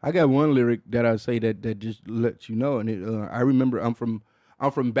 I got one lyric that I say that just lets you know, and I remember I'm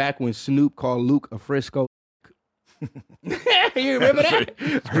from back when Snoop called Luke a Frisco. You remember that?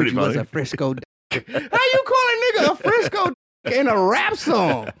 I heard you was a Frisco. How you call a nigga a Frisco in a rap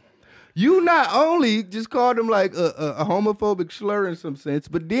song? You not only just called him like a homophobic slur in some sense,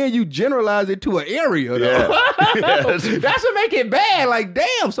 but then you generalize it to an area. Yeah. That's what make it bad. Like,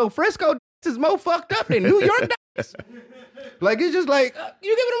 damn, so Frisco is more fucked up than New York. Like, it's just like,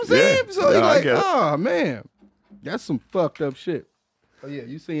 you get what I'm saying? Yeah. So he's No, I like, get it. oh, man, that's some fucked up shit. Oh, yeah,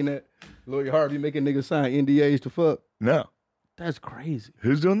 you seen that? Lori Harvey making niggas sign NDAs to fuck? No. That's crazy.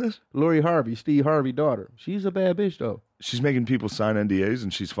 Who's doing this? Lori Harvey, Steve Harvey's daughter. She's a bad bitch, though. She's making people sign NDAs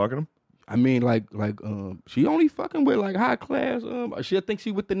and she's fucking them? I mean, she only fucking with, like, high class. She think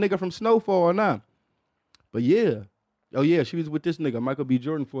she with the nigga from Snowfall now. But, yeah. Oh, yeah, she was with this nigga, Michael B.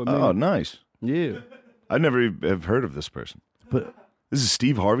 Jordan, for a minute. Oh, nice. Yeah. I never have heard of this person. But this is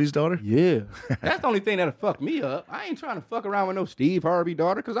Steve Harvey's daughter? yeah. That's the only thing that'll fuck me up. I ain't trying to fuck around with no Steve Harvey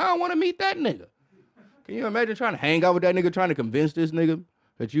daughter because I don't want to meet that nigga. Can you imagine trying to hang out with that nigga, trying to convince this nigga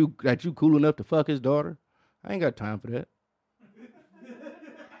that you cool enough to fuck his daughter? I ain't got time for that.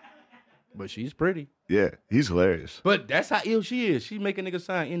 But she's pretty. Yeah, he's hilarious. But that's how ill she is. She making niggas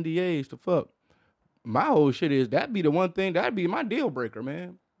sign NDAs to fuck. My whole shit is that'd be the one thing, that'd be my deal breaker,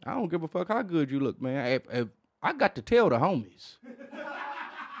 man. I don't give a fuck how good you look, man. If I got to tell the homies.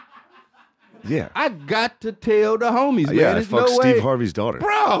 Yeah. I got to tell the homies, man. Yeah, I There's fucked no Steve way. Harvey's daughter.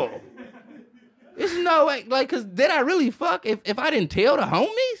 Bro. There's no way. Like, cause did I really fuck if I didn't tell the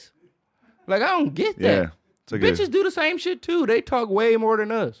homies? Like, I don't get that. Yeah. It's like Bitches do the same shit too. They talk way more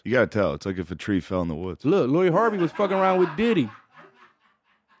than us. you gotta tell. It's like if a tree fell in the woods. Look, Lori Harvey was fucking around with Diddy.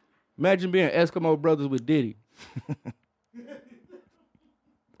 Imagine being Eskimo brothers with Diddy.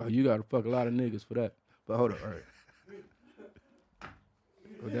 Oh, you gotta fuck a lot of niggas for that. But hold on, all right.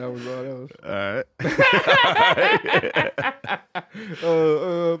 Oh, that was all that was.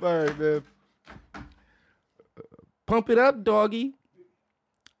 All right. All right, man. Pump it up, doggy.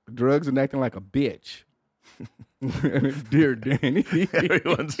 Drugs and acting like a bitch. Dear Danny.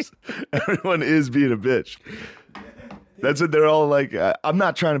 Everyone is being a bitch. That's it. They're all like, I'm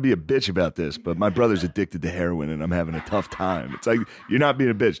not trying to be a bitch about this, but my brother's addicted to heroin and I'm having a tough time. It's like, you're not being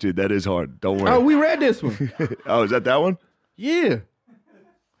a bitch, dude. That is hard. Don't worry. Oh, we read this one. Oh, is that one? Yeah.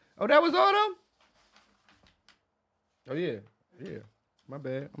 Oh, that was all them? Oh, yeah. Yeah. My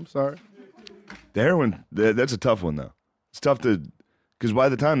bad. I'm sorry. The heroin, that's a tough one, though. It's tough to, because by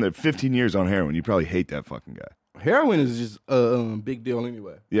the time they're 15 years on heroin, you probably hate that fucking guy. Heroin is just a big deal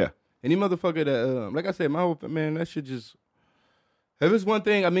anyway. Yeah. Any motherfucker that, like I said, my whole, man, that shit just, if it's one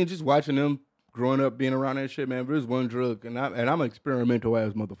thing, I mean, just watching them growing up, being around that shit, man, if it was one drug, and I'm an experimental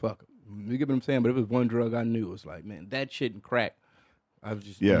ass motherfucker. You get what I'm saying? But if it was one drug, I knew it was like, man, that shit and crack, I've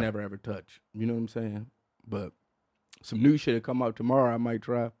just never ever touched. You know what I'm saying? But some new shit that come out tomorrow, I might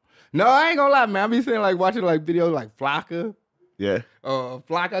try. No, I ain't gonna lie, man. I be saying like watching like videos like Flocka. Yeah.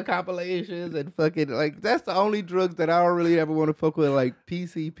 Flocka compilations and fucking like that's the only drugs that I don't really ever want to fuck with, like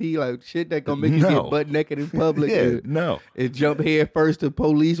PCP, like shit that gonna make you get butt naked in public. And jump head first to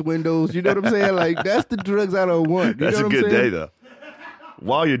police windows. You know what I'm saying? Like that's the drugs I don't want. You That's know a what I'm good saying? day though.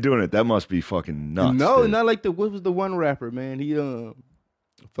 While you're doing it, that must be fucking nuts. No, dude. not like what was the one rapper, man? He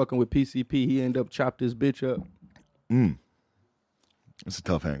fucking with PCP. He ended up chopped his bitch up. It's a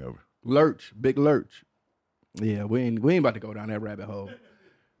tough hangover. Lurch, Big Lurch. Yeah, we ain't about to go down that rabbit hole.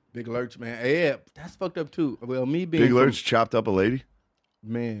 Big Lurch, man. Yeah, that's fucked up too. Well, me being Big Lurch chopped up a lady?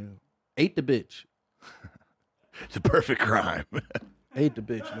 Man, ate the bitch. It's a perfect crime. Ate the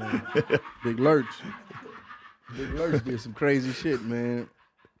bitch, man. Big Lurch. Big Lurch did some crazy shit, man.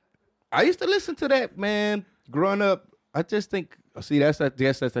 I used to listen to that, man, growing up. I just think See, that's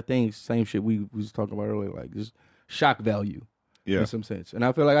the thing. Same shit we was talking about earlier, like just shock value. Yeah. In some sense. And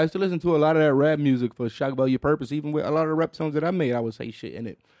I feel like I used to listen to a lot of that rap music for shock value purpose. Even with a lot of the rap songs that I made, I would say shit in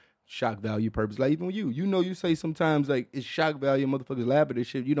it. Shock value purpose. Like even you say sometimes like it's shock value, motherfuckers laugh at this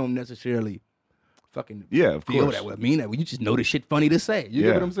shit. You don't necessarily fucking of feel course. that way. I mean that. You just know the shit funny to say. You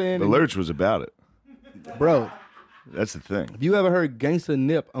get what I'm saying? The Lurch was about it. Bro. That's the thing. Have you ever heard Gangsta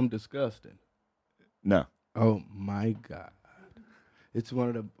Nip, I'm Disgusting? No. Oh my God. It's one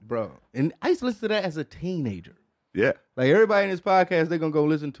of the, bro. And I used to listen to that as a teenager. Yeah. Like everybody in this podcast, they're going to go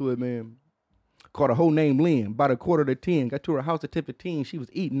listen to it, man. Called a whole name Lynn. About 9:45. Got to her house at 10:15. She was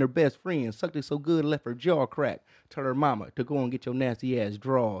eating her best friend. Sucked it so good, left her jaw cracked. Told her mama to go and get your nasty ass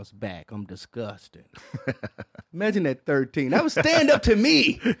drawers back. I'm disgusting. Imagine that 13. That was stand up to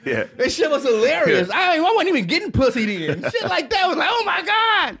me. Yeah. That shit was hilarious. Yeah. I wasn't even getting pussy then. Shit like that was like, oh my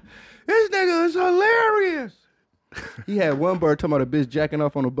God. This nigga is hilarious. He had one bar talking about a bitch jacking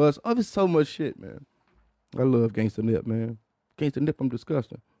off on a bus. Oh, there's so much shit, man. I love Gangsta Nip, man. Gangsta Nip, I'm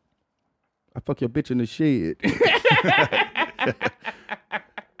disgusting. I fuck your bitch in the shed.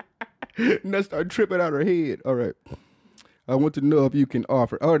 And I start tripping out her head. All right. I want to know if you can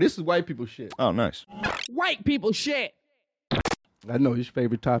offer. Oh, this is white people shit. Oh, nice. White people shit. I know his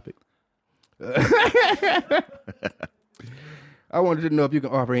favorite topic. I wanted to know if you can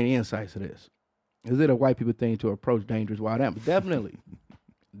offer any insights to this. Is it a white people thing to approach dangerous wild animals? Definitely.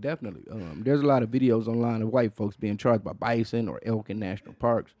 Definitely. There's a lot of videos online of white folks being charged by bison or elk in national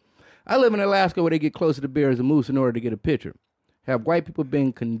parks. I live in Alaska where they get closer to bears and moose in order to get a picture. Have white people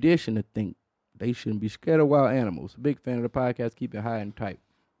been conditioned to think they shouldn't be scared of wild animals? Big fan of the podcast. Keep it high and tight.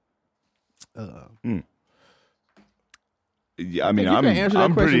 Yeah, I mean, You can answer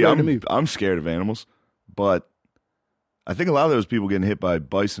that question better than me. I'm scared of animals, but I think a lot of those people getting hit by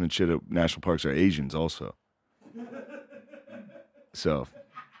bison and shit at national parks are Asians also. So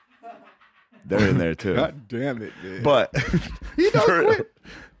they're in there too. God damn it, man. But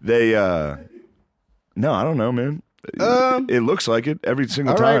they no, I don't know, man. It looks like it every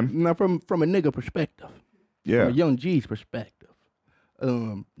single all right. time. Now from a nigga perspective. Yeah. From a young G's perspective.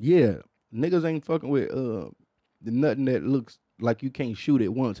 Yeah, niggas ain't fucking with nothing that looks like you can't shoot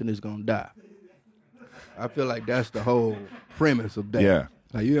it once and it's gonna die. I feel like that's the whole premise of that. Yeah.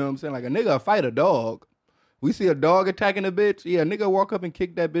 Like, you know what I'm saying? Like a nigga fight a dog. We see a dog attacking a bitch. Yeah, nigga walk up and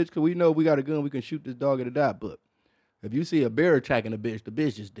kick that bitch because we know we got a gun. We can shoot this dog at a die. But if you see a bear attacking a bitch, the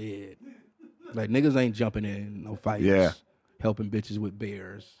bitch is dead. Like niggas ain't jumping in no fights. Yeah. Helping bitches with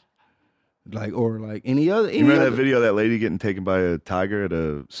bears. Like or like any other. You remember that video of that lady getting taken by a tiger at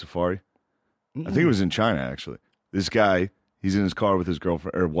a safari? Mm-mm. I think it was in China actually. This guy, he's in his car with his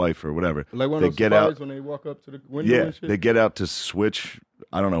girlfriend or wife or whatever. Like one they of those get safaris out when they walk up to the window Yeah, and shit? they get out to switch.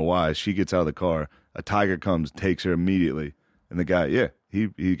 I don't know why. She gets out of the car. A tiger comes, takes her immediately. And the guy,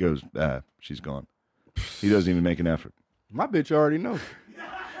 he goes, she's gone. He doesn't even make an effort. My bitch already knows.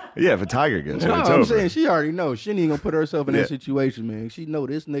 Yeah, if a tiger gets her, No, it's I'm over. saying she already knows. She ain't even gonna put herself in Yeah. that situation, man. She know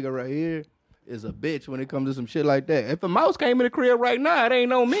this nigga right here is a bitch when it comes to some shit like that. If a mouse came in the crib right now, it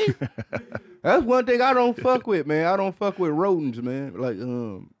ain't on me. That's one thing I don't fuck with, man. I don't fuck with rodents, man. Like,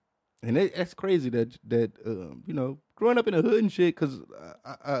 and that's crazy that you know, growing up in the hood and shit, because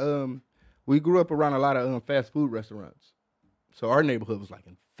we grew up around a lot of fast food restaurants. So our neighborhood was like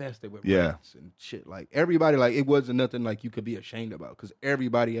infested with rats and shit. Like everybody, like it wasn't nothing like you could be ashamed about because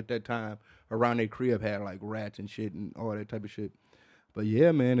everybody at that time around their crib had like rats and shit and all that type of shit. But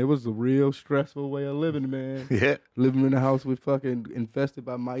yeah, man, it was a real stressful way of living, man. Yeah. Living in a house with fucking infested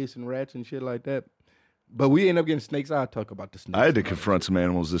by mice and rats and shit like that. But we ended up getting snakes. I'll talk about the snakes. I had to confront some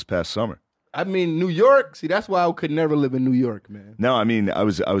animals this past summer. I mean, New York. See, that's why I could never live in New York, man. No, I mean, I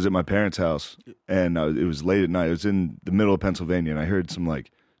was at my parents' house, and it was late at night. It was in the middle of Pennsylvania, and I heard some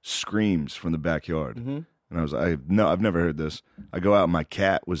like screams from the backyard. Mm-hmm. And I was like, no, I've never heard this. I go out, and my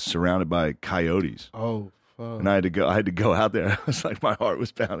cat was surrounded by coyotes. Oh, fuck. And I had to go out there. I was like, my heart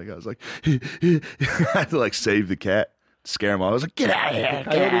was pounding. I was like, I had to like save the cat, scare him off. I was like, get out of here,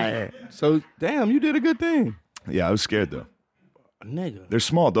 get out of here. So, damn, you did a good thing. Yeah, I was scared though. Nigga. They're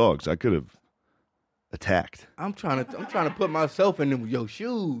small dogs. I could have attacked. I'm trying to put myself in them, your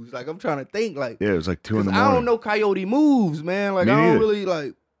shoes. Like, I'm trying to think, like. Yeah, it was like 2 in the 'cause morning. I don't know coyote moves, man. Like, Me I don't neither. really,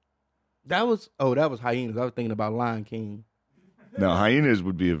 like. That was hyenas. I was thinking about Lion King. No, hyenas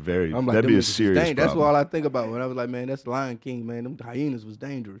would be I'm like, that'd be them a niggas serious was That's problem. all I think about when I was like, man, that's Lion King, man. Them hyenas was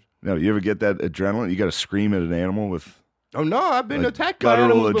dangerous. No, you ever get that adrenaline? You got to scream at an animal with Oh no, I've been like, attacked by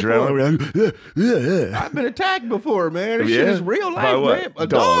guttural animals adrenaline. before. We're like, I've been attacked before, man. This Yeah? shit is real By life, what? man. A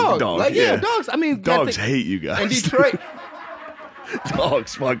Dog, dog. Like, yeah, yeah. dogs. I mean, dogs hate you guys. in Detroit.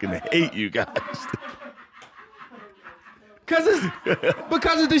 Dogs fucking hate you guys.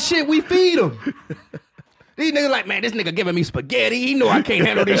 because it's the shit we feed them. These niggas like, man, this nigga giving me spaghetti. He know I can't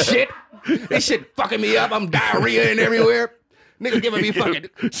handle this shit. This shit fucking me up. I'm diarrhea and everywhere. Nigga giving me fucking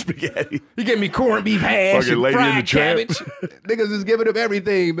spaghetti. He giving me corned beef hash Fucking and fried cabbage. Niggas is giving him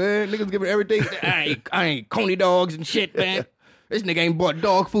everything, man. Niggas giving everything. I ain't coney dogs and shit, man. This nigga ain't bought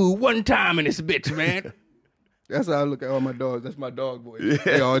dog food one time in this bitch, man. That's how I look at all my dogs. That's my dog boys. Yeah.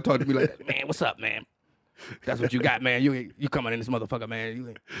 They always talk to me like, man, what's up, man? That's what you got, man. You coming in this motherfucker, man. You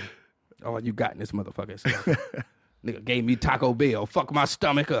ain't all you got in this motherfucker. So, nigga gave me Taco Bell. Fuck my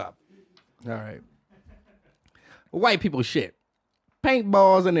stomach up. All right. White people shit.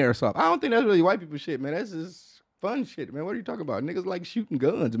 Paintballs and airsoft. I don't think that's really white people shit, man. That's just fun shit, man. What are you talking about? Niggas like shooting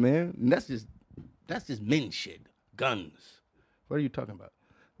guns, man. And that's just men shit. Guns. What are you talking about?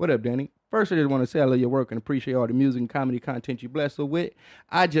 What up, Danny? First, I just want to say I love your work and appreciate all the music and comedy content you bless us with.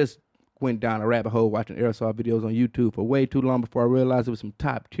 I just went down a rabbit hole watching airsoft videos on YouTube for way too long before I realized it was some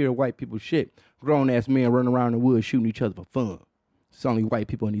top-tier white people shit. Grown-ass men running around in the woods shooting each other for fun. It's only white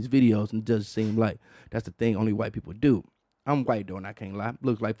people in these videos, and it does seem like that's the thing only white people do. I'm white, though, and I can't lie.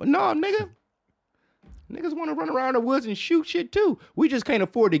 Looks like fun. No, nigga. Niggas want to run around the woods and shoot shit, too. We just can't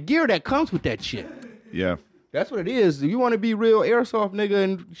afford the gear that comes with that shit. Yeah. That's what it is. If you want to be real airsoft nigga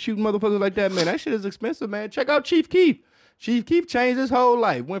and shoot motherfuckers like that, man, that shit is expensive, man. Check out Chief Keef. Chief Keef changed his whole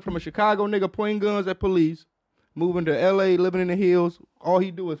life. Went from a Chicago nigga pointing guns at police, moving to L.A., living in the hills. All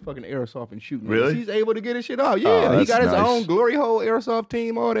he do is fucking airsoft and shoot. Really? He's able to get his shit off. Yeah, he got his nice. own Glory Hole airsoft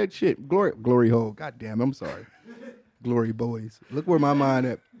team, all that shit. Glory Hole. God damn, I'm sorry. Glory boys. Look where my mind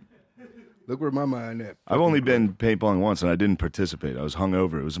at. I've only been paintballing once, and I didn't participate. I was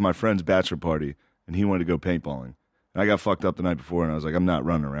hungover. It was my friend's bachelor party, and he wanted to go paintballing. And I got fucked up the night before, and I was like, I'm not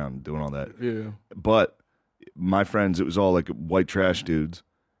running around doing all that. Yeah. But my friends, it was all like white trash dudes,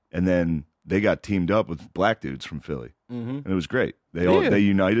 and then they got teamed up with black dudes from Philly, and it was great. They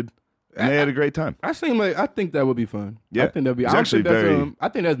united, and they had a great time. I think that would be fun. Yeah, I think that'd be. It's actually very. I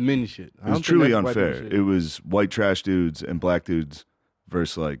think that's men shit. It was truly unfair. It was white trash dudes and black dudes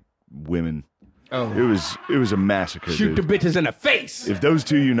versus like women. Oh, it was a massacre. Shoot dude. the bitches in the face. If those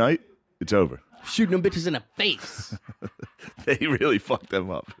two unite, it's over. Shooting them bitches in the face. They really fucked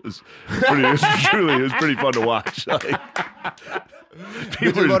them up. It was pretty fun to watch. Like,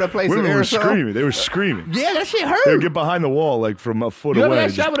 people women were screaming. They were screaming. Yeah, that shit hurt. They would get behind the wall like from a foot away. You ever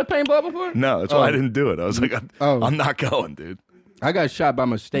got shot with a paintball before? No, that's why I didn't do it. I was like, I'm not going, dude. I got shot by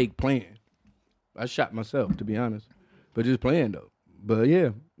mistake playing. I shot myself, to be honest, but just playing though. But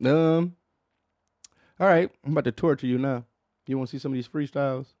yeah, all right, I'm about to torture you now. You want to see some of these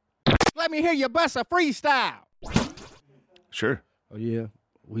freestyles? Let me hear you bust a freestyle. Sure. Oh yeah,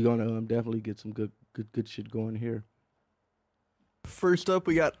 we gonna definitely get some good shit going here. First up,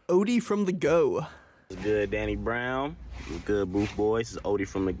 we got Odie from the Go. What's good, Danny Brown? What's good, Booth Boys? This is Odie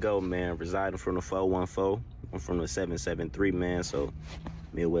from the Go, man. Residing from the 414. I'm from the 773, man, so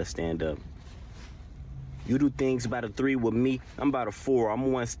Midwest stand up. You do things about a 3 with me, I'm about a 4.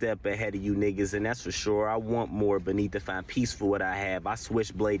 I'm one step ahead of you niggas, and that's for sure. I want more, but need to find peace for what I have. I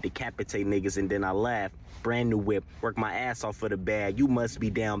switchblade, decapitate niggas, and then I laugh. Brand new whip, work my ass off for the bag. You must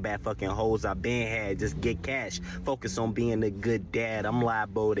be down bad fucking hoes I been had. Just get cash, focus on being a good dad. I'm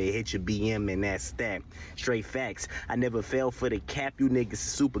liable to hit your BM and that stat. Straight facts, I never fell for the cap. You niggas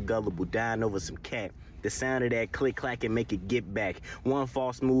super gullible, dying over some cat. The sound of that click clack and make it get back. One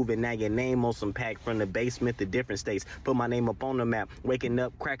false move and now your name on some pack. From the basement to different states, put my name up on the map. Waking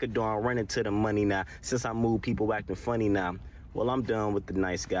up, crack of dawn, running to the money now. Since I moved, people acting funny now. Well, I'm done with the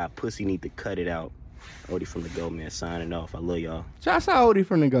nice guy. Pussy need to cut it out. Odie from the Go, man, signing off. I love y'all. Shouts out Odie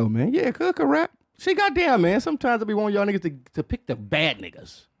from the Go, man. Yeah, cook a rap. See, goddamn, man. Sometimes I be wanting y'all niggas to pick the bad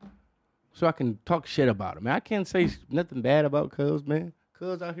niggas, so I can talk shit about them. Man, I can't say nothing bad about Cuz, man.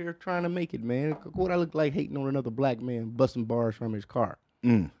 Cuz out here trying to make it, man. What I look like hating on another black man busting bars from his car.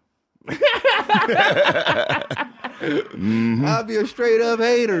 I'll be a straight up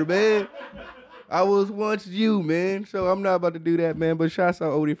hater, man. I was once you, man. So I'm not about to do that, man. But shouts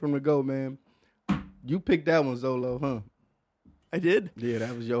out Odie from the Go, man. You picked that one, Zolo, huh? I did. Yeah,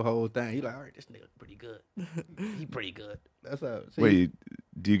 that was your whole thing. You like, all right, this nigga pretty good. He pretty good. That's how. See, wait,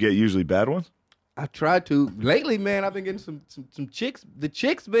 do you get usually bad ones? I try to. Lately, man, I've been getting some chicks. The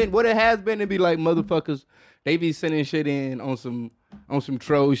chicks been what it has been to be like motherfuckers. They be sending shit in on some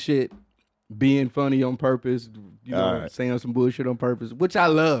troll shit, being funny on purpose, you know, saying some bullshit on purpose, which I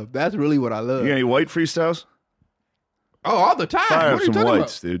love. That's really what I love. You got any white freestyles? Oh, all the time. Fire what up some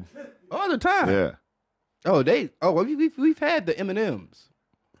whites, about? Dude. All the time. Yeah. We've had the M&Ms.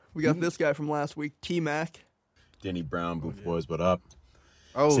 We got this guy from last week, T-Mac. Danny Brown, Booth Boys, what up?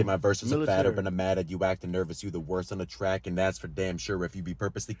 Say my verses are fatter, military. but I'm mad at you acting nervous. You the worst on the track, and that's for damn sure. If you be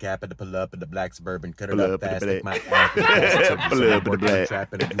purposely capping to pull up in the black Suburban, cut it Pull up up in the fast, black. like my ass. Pull up in the black.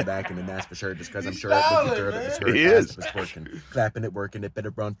 Trapping it, you backing, and that's for sure. Just cause I'm He's sure I think solid, you man. it's hurt He fast is. if it's working. Clapping it, working it,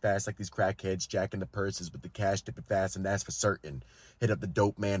 better run fast like these crackheads, jacking the purses with the cash, dip it fast, and that's for certain. Hit up the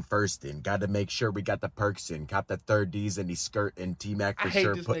dope man first in. Gotta make sure we got the perks in. Cop the 30s and he's skirting. T-Mac I for hate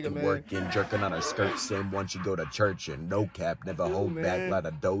sure this putting nigga, man. work in. Jerking on her skirt. Same one she go to church in. No cap, never hold back. man. Lot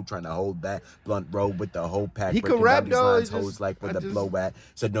of dough trying to hold back. Blunt roll with the whole pack. He could breaking rap, down these though, lines, it's just- hoes like where I the just- blow at.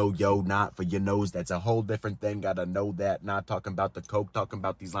 Said no, yo, not for your nose. That's a whole different thing. Gotta know that. Not talking about the coke. Talking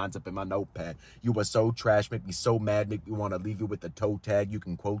about these lines up in my notepad. You were so trash. Make me so mad. Make me want to leave you with the toe tag. You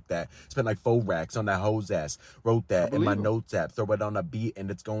can quote that. Spent like 4 racks on that hoe's ass. Wrote that in my notes app. Throw it on a beat and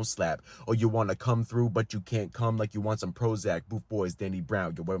it's gonna slap. Or you want to come through, but you can't come like you want some Prozac. Booth Boys, Danny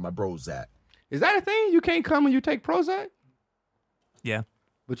Brown, you're where my bros at. Is that a thing? You can't come when you take Prozac? Yeah.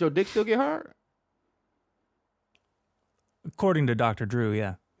 But your dick still get hard? According to Dr. Drew,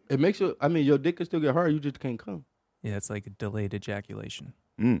 yeah. It makes you, I mean, your dick can still get hard, you just can't come. Yeah, it's like a delayed ejaculation.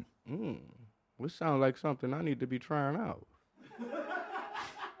 Which sounds like something I need to be trying out.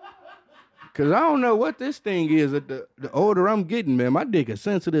 Because I don't know what this thing is. The older I'm getting, man, my dick is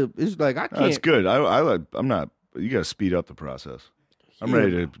sensitive. It's like I can't. That's good. I'm not. You got to speed up the process. I'm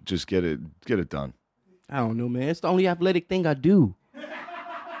ready to just get it done. I don't know, man. It's the only athletic thing I do.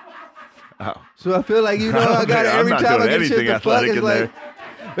 Oh. So I feel like, you know, I got it I'm every not time I doing get shit anything to fuck. athletic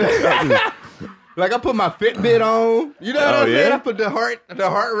It's in like, like I put my Fitbit on. You know what I'm saying? yeah? I put the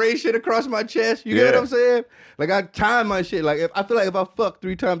heart rate shit across my chest. You know Yeah. what I'm saying? Like I time my shit. Like I feel like if I fuck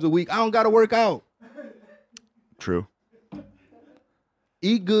 3 times a week, I don't got to work out. True.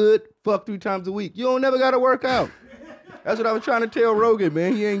 Eat good, fuck 3 times a week. You don't never got to work out. That's what I was trying to tell Rogan,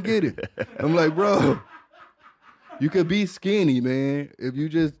 man. He ain't get it. I'm like, bro, you could be skinny, man. If you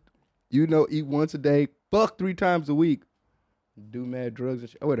just, you know, eat once a day, fuck 3 times a week, do mad drugs and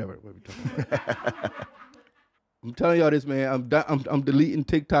shit. Oh, whatever. What we talking about? I'm telling y'all this, man. I'm deleting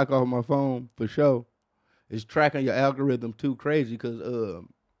TikTok off my phone for sure. It's tracking your algorithm too crazy because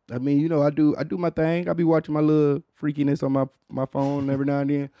I mean, you know, I do my thing. I be watching my little freakiness on my phone every now and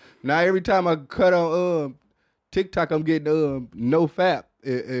then. Now every time I cut on TikTok, I'm getting no fap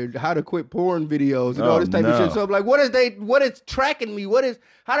and how to quit porn videos and all this type of shit. So I'm like, what is tracking me?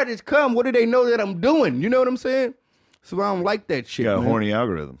 How did this come? What do they know that I'm doing? You know what I'm saying? So I don't like that shit. You got a man. horny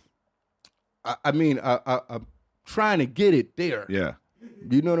algorithm. I mean, I'm trying to get it there. Yeah.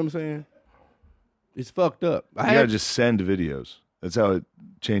 You know what I'm saying? It's fucked up. You gotta just send videos. That's how it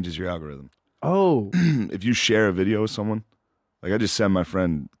changes your algorithm. Oh. If you share a video with someone, like I just send my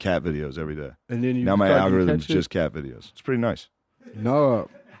friend cat videos every day. And then you now my start to algorithm's catch it? just cat videos. It's pretty nice. No.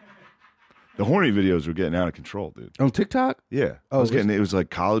 The horny videos were getting out of control, dude. On TikTok? Yeah. Oh, it was like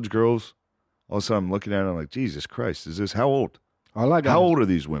college girls. All of a sudden I'm looking at it and I'm like, Jesus Christ, how old? How old are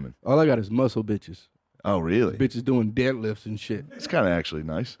these women? All I got is muscle bitches. Oh, really? Bitches doing deadlifts and shit. It's kind of actually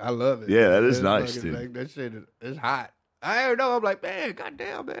nice. I love it. Yeah, that is It's nice, fucking, dude. like, that shit is hot. I don't know. I'm like, man,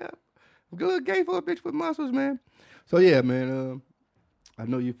 goddamn, man. I'm good gay for a bitch with muscles, man. So yeah, man. I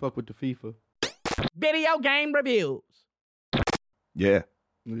know you fuck with the FIFA. Video game reviews. Yeah.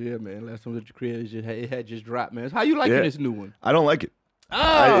 Yeah, man. Last time that you created, it had just dropped, man. How you liking Yeah. this new one? I don't like it.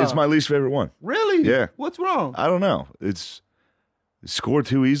 Oh, It's my least favorite one. really? Yeah. What's wrong? I don't know. It's score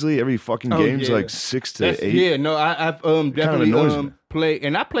too easily. Every fucking Oh, game's yeah. like 6 to 8. Yeah, no, I've definitely annoys me. played,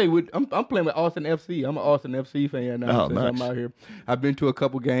 and I play with. I'm playing with Austin FC. I'm an Austin FC fan now Oh, since I'm nice. out here. I've been to a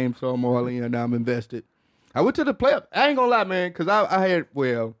couple games, so I'm all in. Now I'm invested. I went to the playoff. I ain't gonna lie, man, because I had.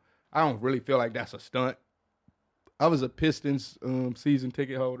 Well, I don't really feel like that's a stunt. I was a Pistons season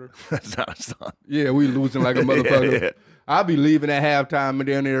ticket holder. That's not a stunt. Yeah, we losing like a motherfucker. Yeah. I'll be leaving at halftime and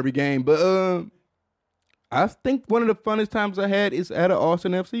down there every game. But I think one of the funnest times I had is at an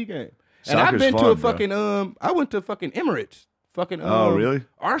Austin FC game. And I've Soccer's been to fun, a bro. fucking I went to fucking Emirates. Fucking Oh, really?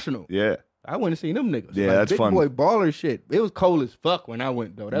 Arsenal. Yeah. I went and seen them niggas. Yeah, like, that's big fun. boy baller shit. It was cold as fuck when I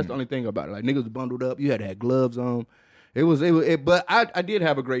went though. That's the only thing about it. Like niggas bundled up. You had to have gloves on. It was but I did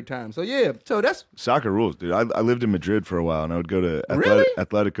have a great time. So yeah. So that's Soccer rules, dude. I lived in Madrid for a while, and I would go to Really?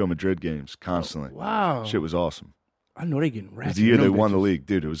 Atletico Madrid games constantly. wow. Shit was awesome. I know they getting It ratchet. was the year in they them won the bitches. league,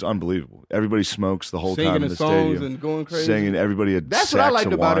 dude. It was unbelievable. Everybody smokes the whole Singing time in the the songs stadium, and going crazy. singing. Everybody had That's what I sacks liked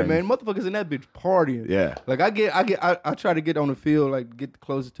of about it, wine. man. Motherfuckers in that bitch partying. Yeah. Like I try to get on the field, like get the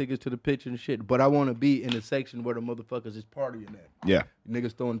closest tickets to the pitch and shit. But I want to be in the section where the motherfuckers is partying at. Yeah.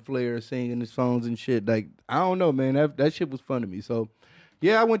 Niggas throwing flares, singing the songs and shit. Like I don't know, man. That shit was fun to me. So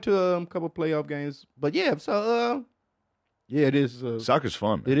yeah, I went to a couple playoff games. But yeah, so yeah, it is. Soccer's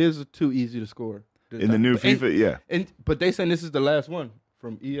fun, man. It is too easy to score In the new FIFA, yeah. But they saying this is the last one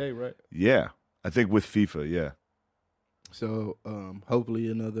from EA, right? Yeah, I think with FIFA. Yeah. So hopefully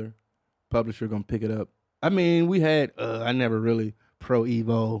another publisher gonna pick it up. I mean, we had I never really Pro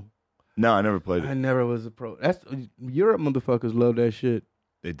Evo. No, I never played it. I never was a pro. That's Europe motherfuckers love that shit.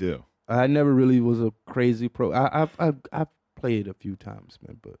 They do. I never really was a crazy pro. I've played a few times,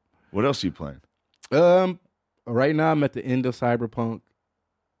 man. But what else are you playing? Right now I'm at the end of Cyberpunk,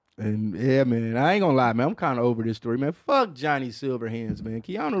 and yeah, man, I ain't gonna lie, man. I'm kind of over this story, man. Fuck Johnny Silverhands, man.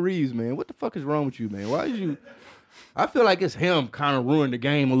 Keanu Reeves, man. What the fuck is wrong with you, man? Why did you? I feel like it's him kind of ruined the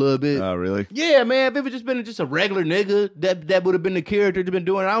game a little bit. Oh, really? Yeah, man. If it was just been a regular nigga, that would have been the character that's been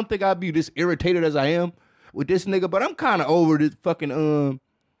doing it. I don't think I'd be this irritated as I am with this nigga. But I'm kind of over this fucking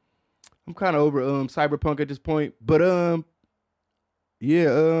I'm kind of over Cyberpunk at this point. But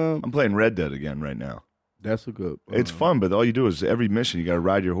yeah. I'm playing Red Dead again right now. That's a good. It's fun, but all you do is every mission you got to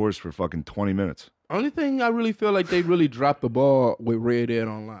ride your horse for fucking 20 minutes. Only thing I really feel like they really dropped the ball with Red Dead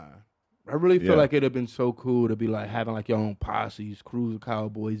Online. I really feel like it'd have been so cool to be like having like your own posses, cruiser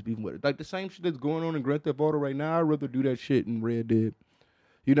cowboys, beefing with it. Like the same shit that's going on in Grand Theft Auto right now. I'd rather do that shit in Red Dead.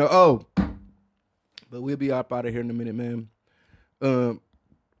 You know, but we'll be up out of here in a minute, man. I'll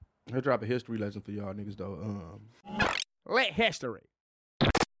drop a history lesson for y'all niggas though. Lit history.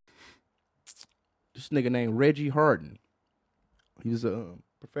 This nigga named Reggie Harden. He was a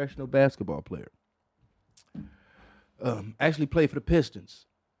professional basketball player. Actually played for the Pistons.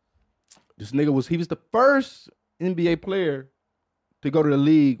 This nigga was the first NBA player to go to the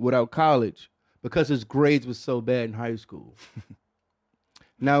league without college because his grades was so bad in high school.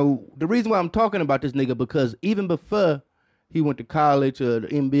 Now, the reason why I'm talking about this nigga, because even before he went to college or the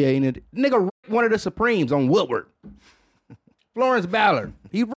NBA, and nigga one of the Supremes on Woodward. Florence Ballard.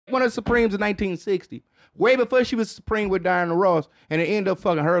 He one of the Supremes in 1960. Way before she was Supreme with Diana Ross, and it ended up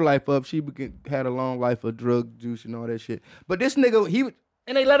fucking her life up. She had a long life of drug juice and all that shit. But this nigga,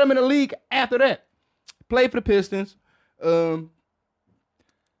 and they let him in the league after that. Played for the Pistons.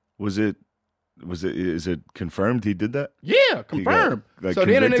 Is it confirmed he did that? Yeah, confirmed. So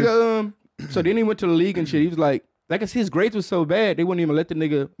then the nigga, so then he went to the league and shit. He was like I said, his grades was so bad, they wouldn't even let the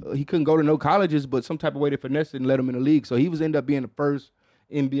nigga, he couldn't go to no colleges, but some type of way they finessed it and let him in the league. So he ended up being the first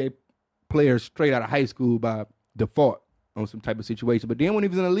NBA player straight out of high school by default on some type of situation. But then when he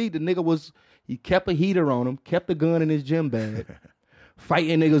was in the league, the nigga he kept a heater on him, kept a gun in his gym bag,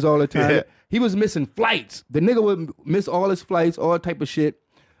 fighting niggas all the time. Yeah. He was missing flights. The nigga would miss all his flights, all type of shit.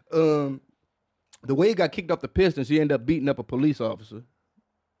 The way he got kicked off the Pistons, he ended up beating up a police officer.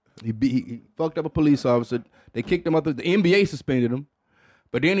 He fucked up a police officer. They kicked him up. The NBA suspended him.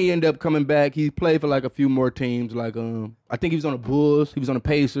 But then he ended up coming back. He played for like a few more teams. Like I think he was on the Bulls. He was on the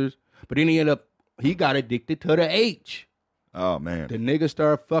Pacers. But then he got addicted to the H. Oh, man. The nigga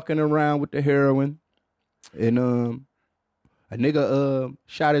started fucking around with the heroin. And a nigga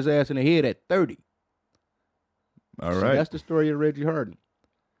shot his ass in the head at 30. All right. That's the story of Reggie Harden.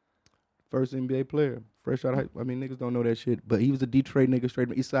 First NBA player. Fresh out of high school. I mean, niggas don't know that shit. But he was a Detroit nigga straight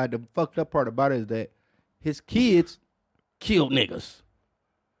from the east side. The fucked up part about it is that his kids killed niggas.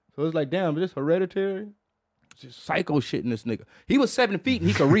 So it's like, damn, this hereditary? Just psycho shit in this nigga. He was 7 feet and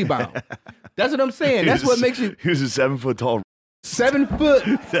he could rebound. That's what I'm saying. That's what makes you. He was a 7 foot tall. 7 foot.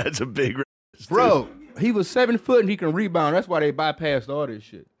 That's a big. Bro, he was 7 foot and he can rebound. That's why they bypassed all this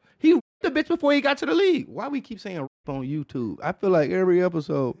shit. He the bitch before he got to the league. Why we keep saying on YouTube? I feel like every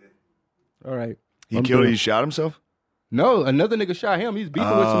episode. All right. He shot himself? No, another nigga shot him. He's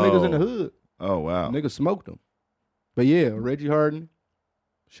beefing with some niggas in the hood. Oh, wow. Niggas smoked him. But yeah, Reggie Harden.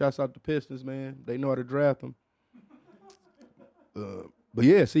 Shouts out the Pistons, man. They know how to draft him. But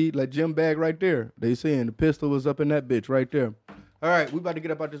yeah, see, like Jim Bag right there. They saying the pistol was up in that bitch right there. All right, we about to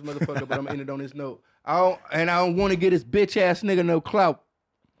get up out this motherfucker, but I'm ending it on this note. I don't want to get this bitch ass nigga no clout,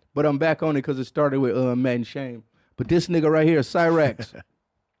 but I'm back on it because it started with Matt and Shame. But this nigga right here, Cyrax.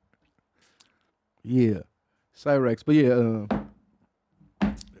 Yeah, Cyrax. But yeah,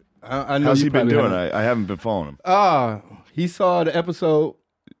 I know. How's he been doing? I haven't been following him. He saw the episode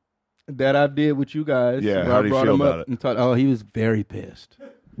that I did with you guys. Yeah, how did he feel about it? And he was very pissed.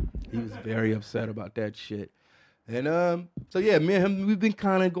 He was very upset about that shit. And so yeah, me and him, we've been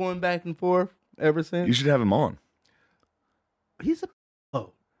kind of going back and forth ever since. You should have him on. He's a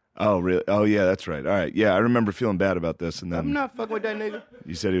Oh, really? Oh, yeah, that's right. All right. Yeah, I remember feeling bad about this. And then I'm not fucking with that nigga.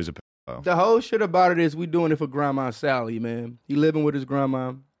 You said he was a The whole shit about it is we doing it for Grandma Sally, man. He living with his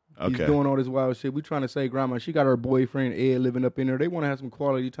grandma. He's doing all this wild shit. We trying to say Grandma. She got her boyfriend Ed living up in there. They want to have some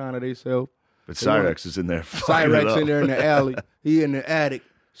quality time to themselves. But Cyrax is in there. Cyrax in there in the alley. He in the attic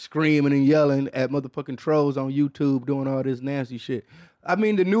screaming and yelling at motherfucking trolls on YouTube doing all this nasty shit. I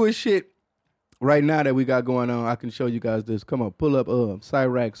mean, the newest shit right now that we got going on, I can show you guys this. Come on, pull up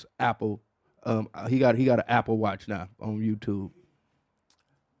Cyrax Apple. He got an Apple Watch now on YouTube.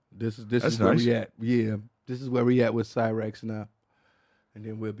 This is where nice. we at. Yeah, this is where we at with Cyrax now. And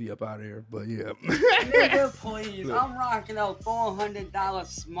then we'll be up out of here. But yeah. Nigga, please. I'm rocking a $400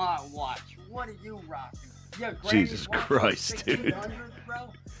 smartwatch. What are you rocking? Your Jesus Christ, dude.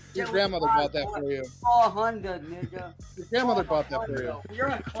 Bro? Your grandmother bought that for you. 400, nigga. Your grandmother bought that for you. You're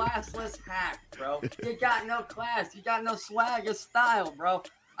a classless hack, bro. You got no class. You got no swag or style, bro.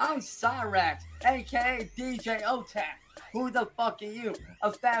 I'm Cyrax, a.k.a. DJ Otak. Who the fuck are you?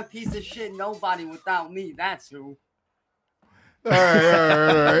 A fat piece of shit nobody without me. That's who. All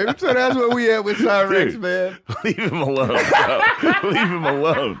right. So that's where we at with Cyrax, man. Leave him alone, bro. Leave him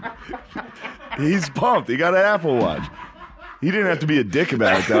alone. He's pumped. He got an Apple Watch. He didn't have to be a dick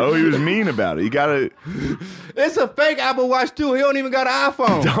about it, though. He was mean about it. You got to... It's a fake Apple Watch, too. He don't even got an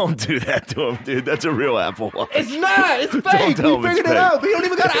iPhone. Don't do that to him, dude. That's a real Apple Watch. It's not. It's fake. Don't tell him We it's figured it fake. out. He don't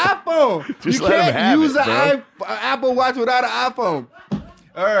even got an iPhone. Just you let him can't have use it, an Apple Watch without an iPhone.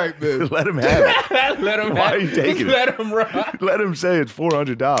 All right, man. Let him have it. Let him Why have are you it. taking Just it? Let him rock. Let him say it's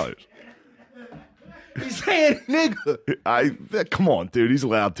 $400. He's saying nigga. Come on, dude. He's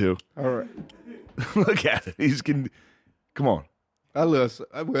allowed to. All right. Look at it. Come on. I don't love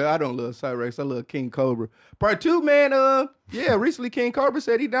Cyrax. I love King Cobra. Part 2, man. Recently King Cobra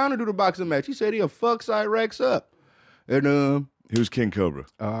said he down to do the boxing match. He said he'll fuck Cyrax up. And who's King Cobra?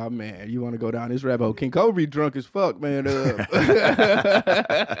 Oh man, you want to go down this rabbit hole? King Cobra be drunk as fuck, man.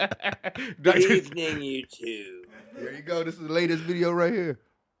 Good evening, you two. There you go. This is the latest video right here.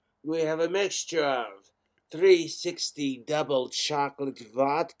 We have a mixture of 360 double chocolate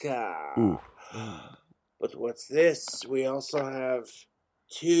vodka. Ooh. But what's this? We also have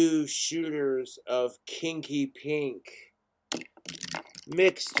 2 shooters of kinky pink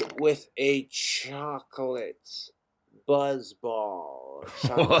mixed with a chocolate buzzball.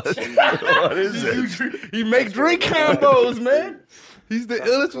 What is it? He make drink combos, man. He's the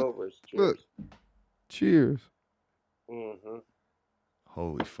illest. Look. Cheers. Mm-hmm.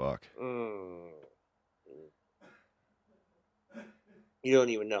 Holy fuck. You don't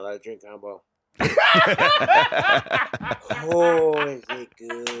even know that drink combo. Oh, is it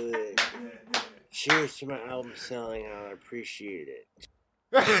good? Cheers to my album selling out. I appreciate it.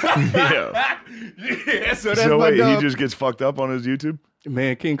 Yeah. So that's So my wait, dog. he just gets fucked up on his YouTube?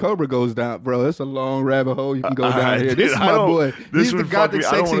 Man, King Cobra goes down, bro. It's a long rabbit hole. You can go down here. Dude, This is my boy. this He's the would fuck gothic, me.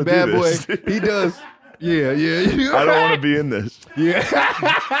 I don't sexy wanna bad do boy. this. He does. Yeah. I don't want to be in this. Yeah.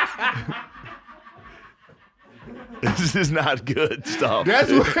 This is not good stuff. That's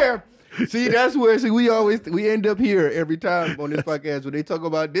where. See, we end up here every time on this podcast when they talk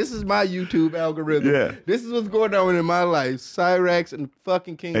about this is my YouTube algorithm. Yeah. This is what's going on in my life. Cyrax and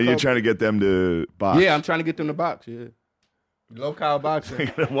fucking King And Cobra. you're trying to get them to box. Yeah, I'm trying to get them to box. Yeah. Low-cow boxing.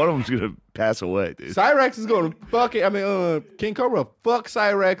 One of them's going to pass away, dude. Cyrax is going to fuck it. I mean, King Cobra fuck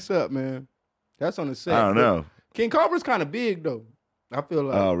Cyrax up, man. That's on the set. I don't know. King Cobra's kind of big, though. I feel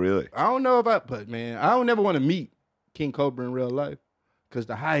like. Oh, really? I don't know about, but man, I don't never want to meet King Cobra in real life because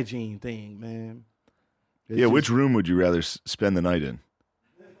the hygiene thing, man. Yeah, which room would you rather spend the night in?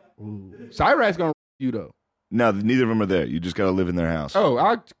 Cyrax gonna you though. No, neither of them are there. You just got to live in their house.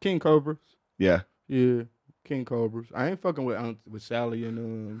 Oh, King Cobras. Yeah. Yeah, King Cobras. I ain't fucking with Sally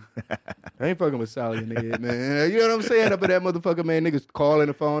and I ain't fucking with Sally and the head, man. You know what I'm saying? Up at that motherfucker, man. Niggas calling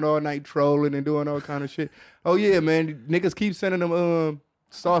the phone all night, trolling and doing all kind of shit. Oh yeah, man. Niggas keep sending them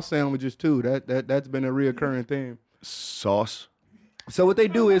sauce sandwiches too. That's been a reoccurring thing. Sauce. So what they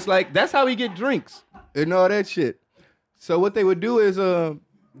do is like that's how we get drinks and all that shit. So what they would do is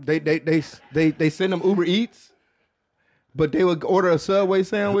they send them Uber Eats, but they would order a Subway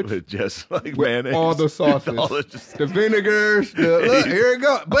sandwich just like with mayonnaise, all the sauces, the vinegars. Look, here it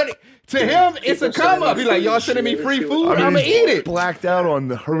go. But to him, it's a come up. He's like, y'all sending me free food. I mean, I'm gonna he's eat it. Blacked out on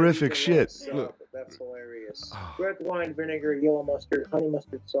the horrific shit. Look. That's hilarious. Red wine, vinegar, yellow mustard, honey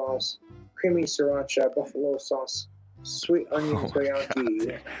mustard sauce, creamy sriracha, buffalo sauce, sweet onion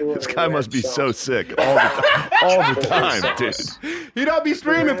teriyaki. This guy must be so sick all the time, dude. He don't be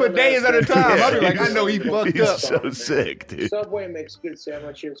streaming for days at a time. I'll be like, I know he fucked He's up. so sick, dude. Subway makes good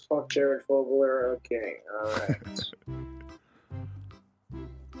sandwiches. Fuck Jared Fogler. Okay, all right.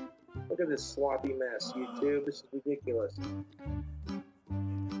 Look at this sloppy mess, YouTube. This is ridiculous.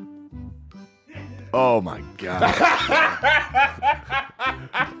 Oh my god.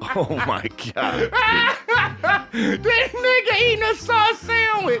 Oh my god. This nigga eating a sauce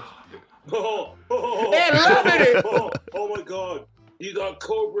sandwich. And loving it. Oh my god. You got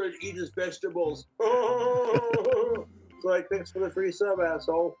Cobra and eat his vegetables. It's like, thanks for the free sub,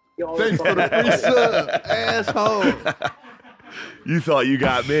 asshole. Y'all Thanks for the free sub, asshole. You thought you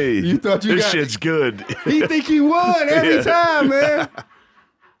got me. You thought you this got shit's good. He think he won every time, man.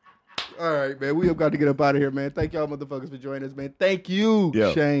 All right, man. We have got to get up out of here, man. Thank y'all motherfuckers for joining us, man. Thank you,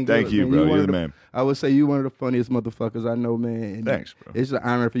 Yo, Shane. thank you, bro. You're the man. I would say you one of the funniest motherfuckers I know, man. And thanks, bro. It's an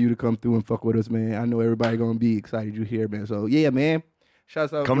honor for you to come through and fuck with us, man. I know everybody gonna be excited you here, man. So yeah, man.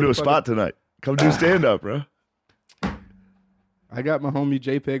 Shouts out. Come to a spot tonight. Come do stand up, bro. I got my homie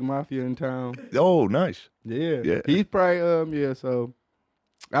JPEG Mafia in town. Oh, nice. Yeah. He's probably so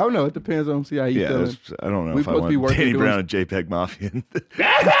I don't know. It depends on see how he's feeling. I don't know We if I supposed to be want working Danny doing- Brown and JPEG Mafia in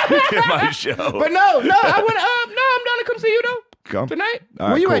my show. But no, I'm down to come see you though. Come Tonight? All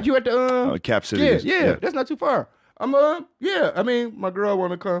Where right, you cool. at? You at the Cap City. Yeah, that's not too far. I'm I mean, my girl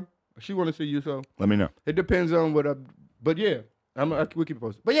wanna come. She wanna see you, so Let me know. it depends on what but yeah. We'll keep it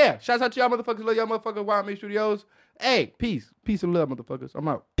posted. But yeah, shouts out to y'all motherfuckers. Love y'all motherfuckers. Wild Me Studios. Hey, peace. Peace and love, motherfuckers. I'm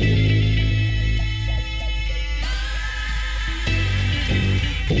out.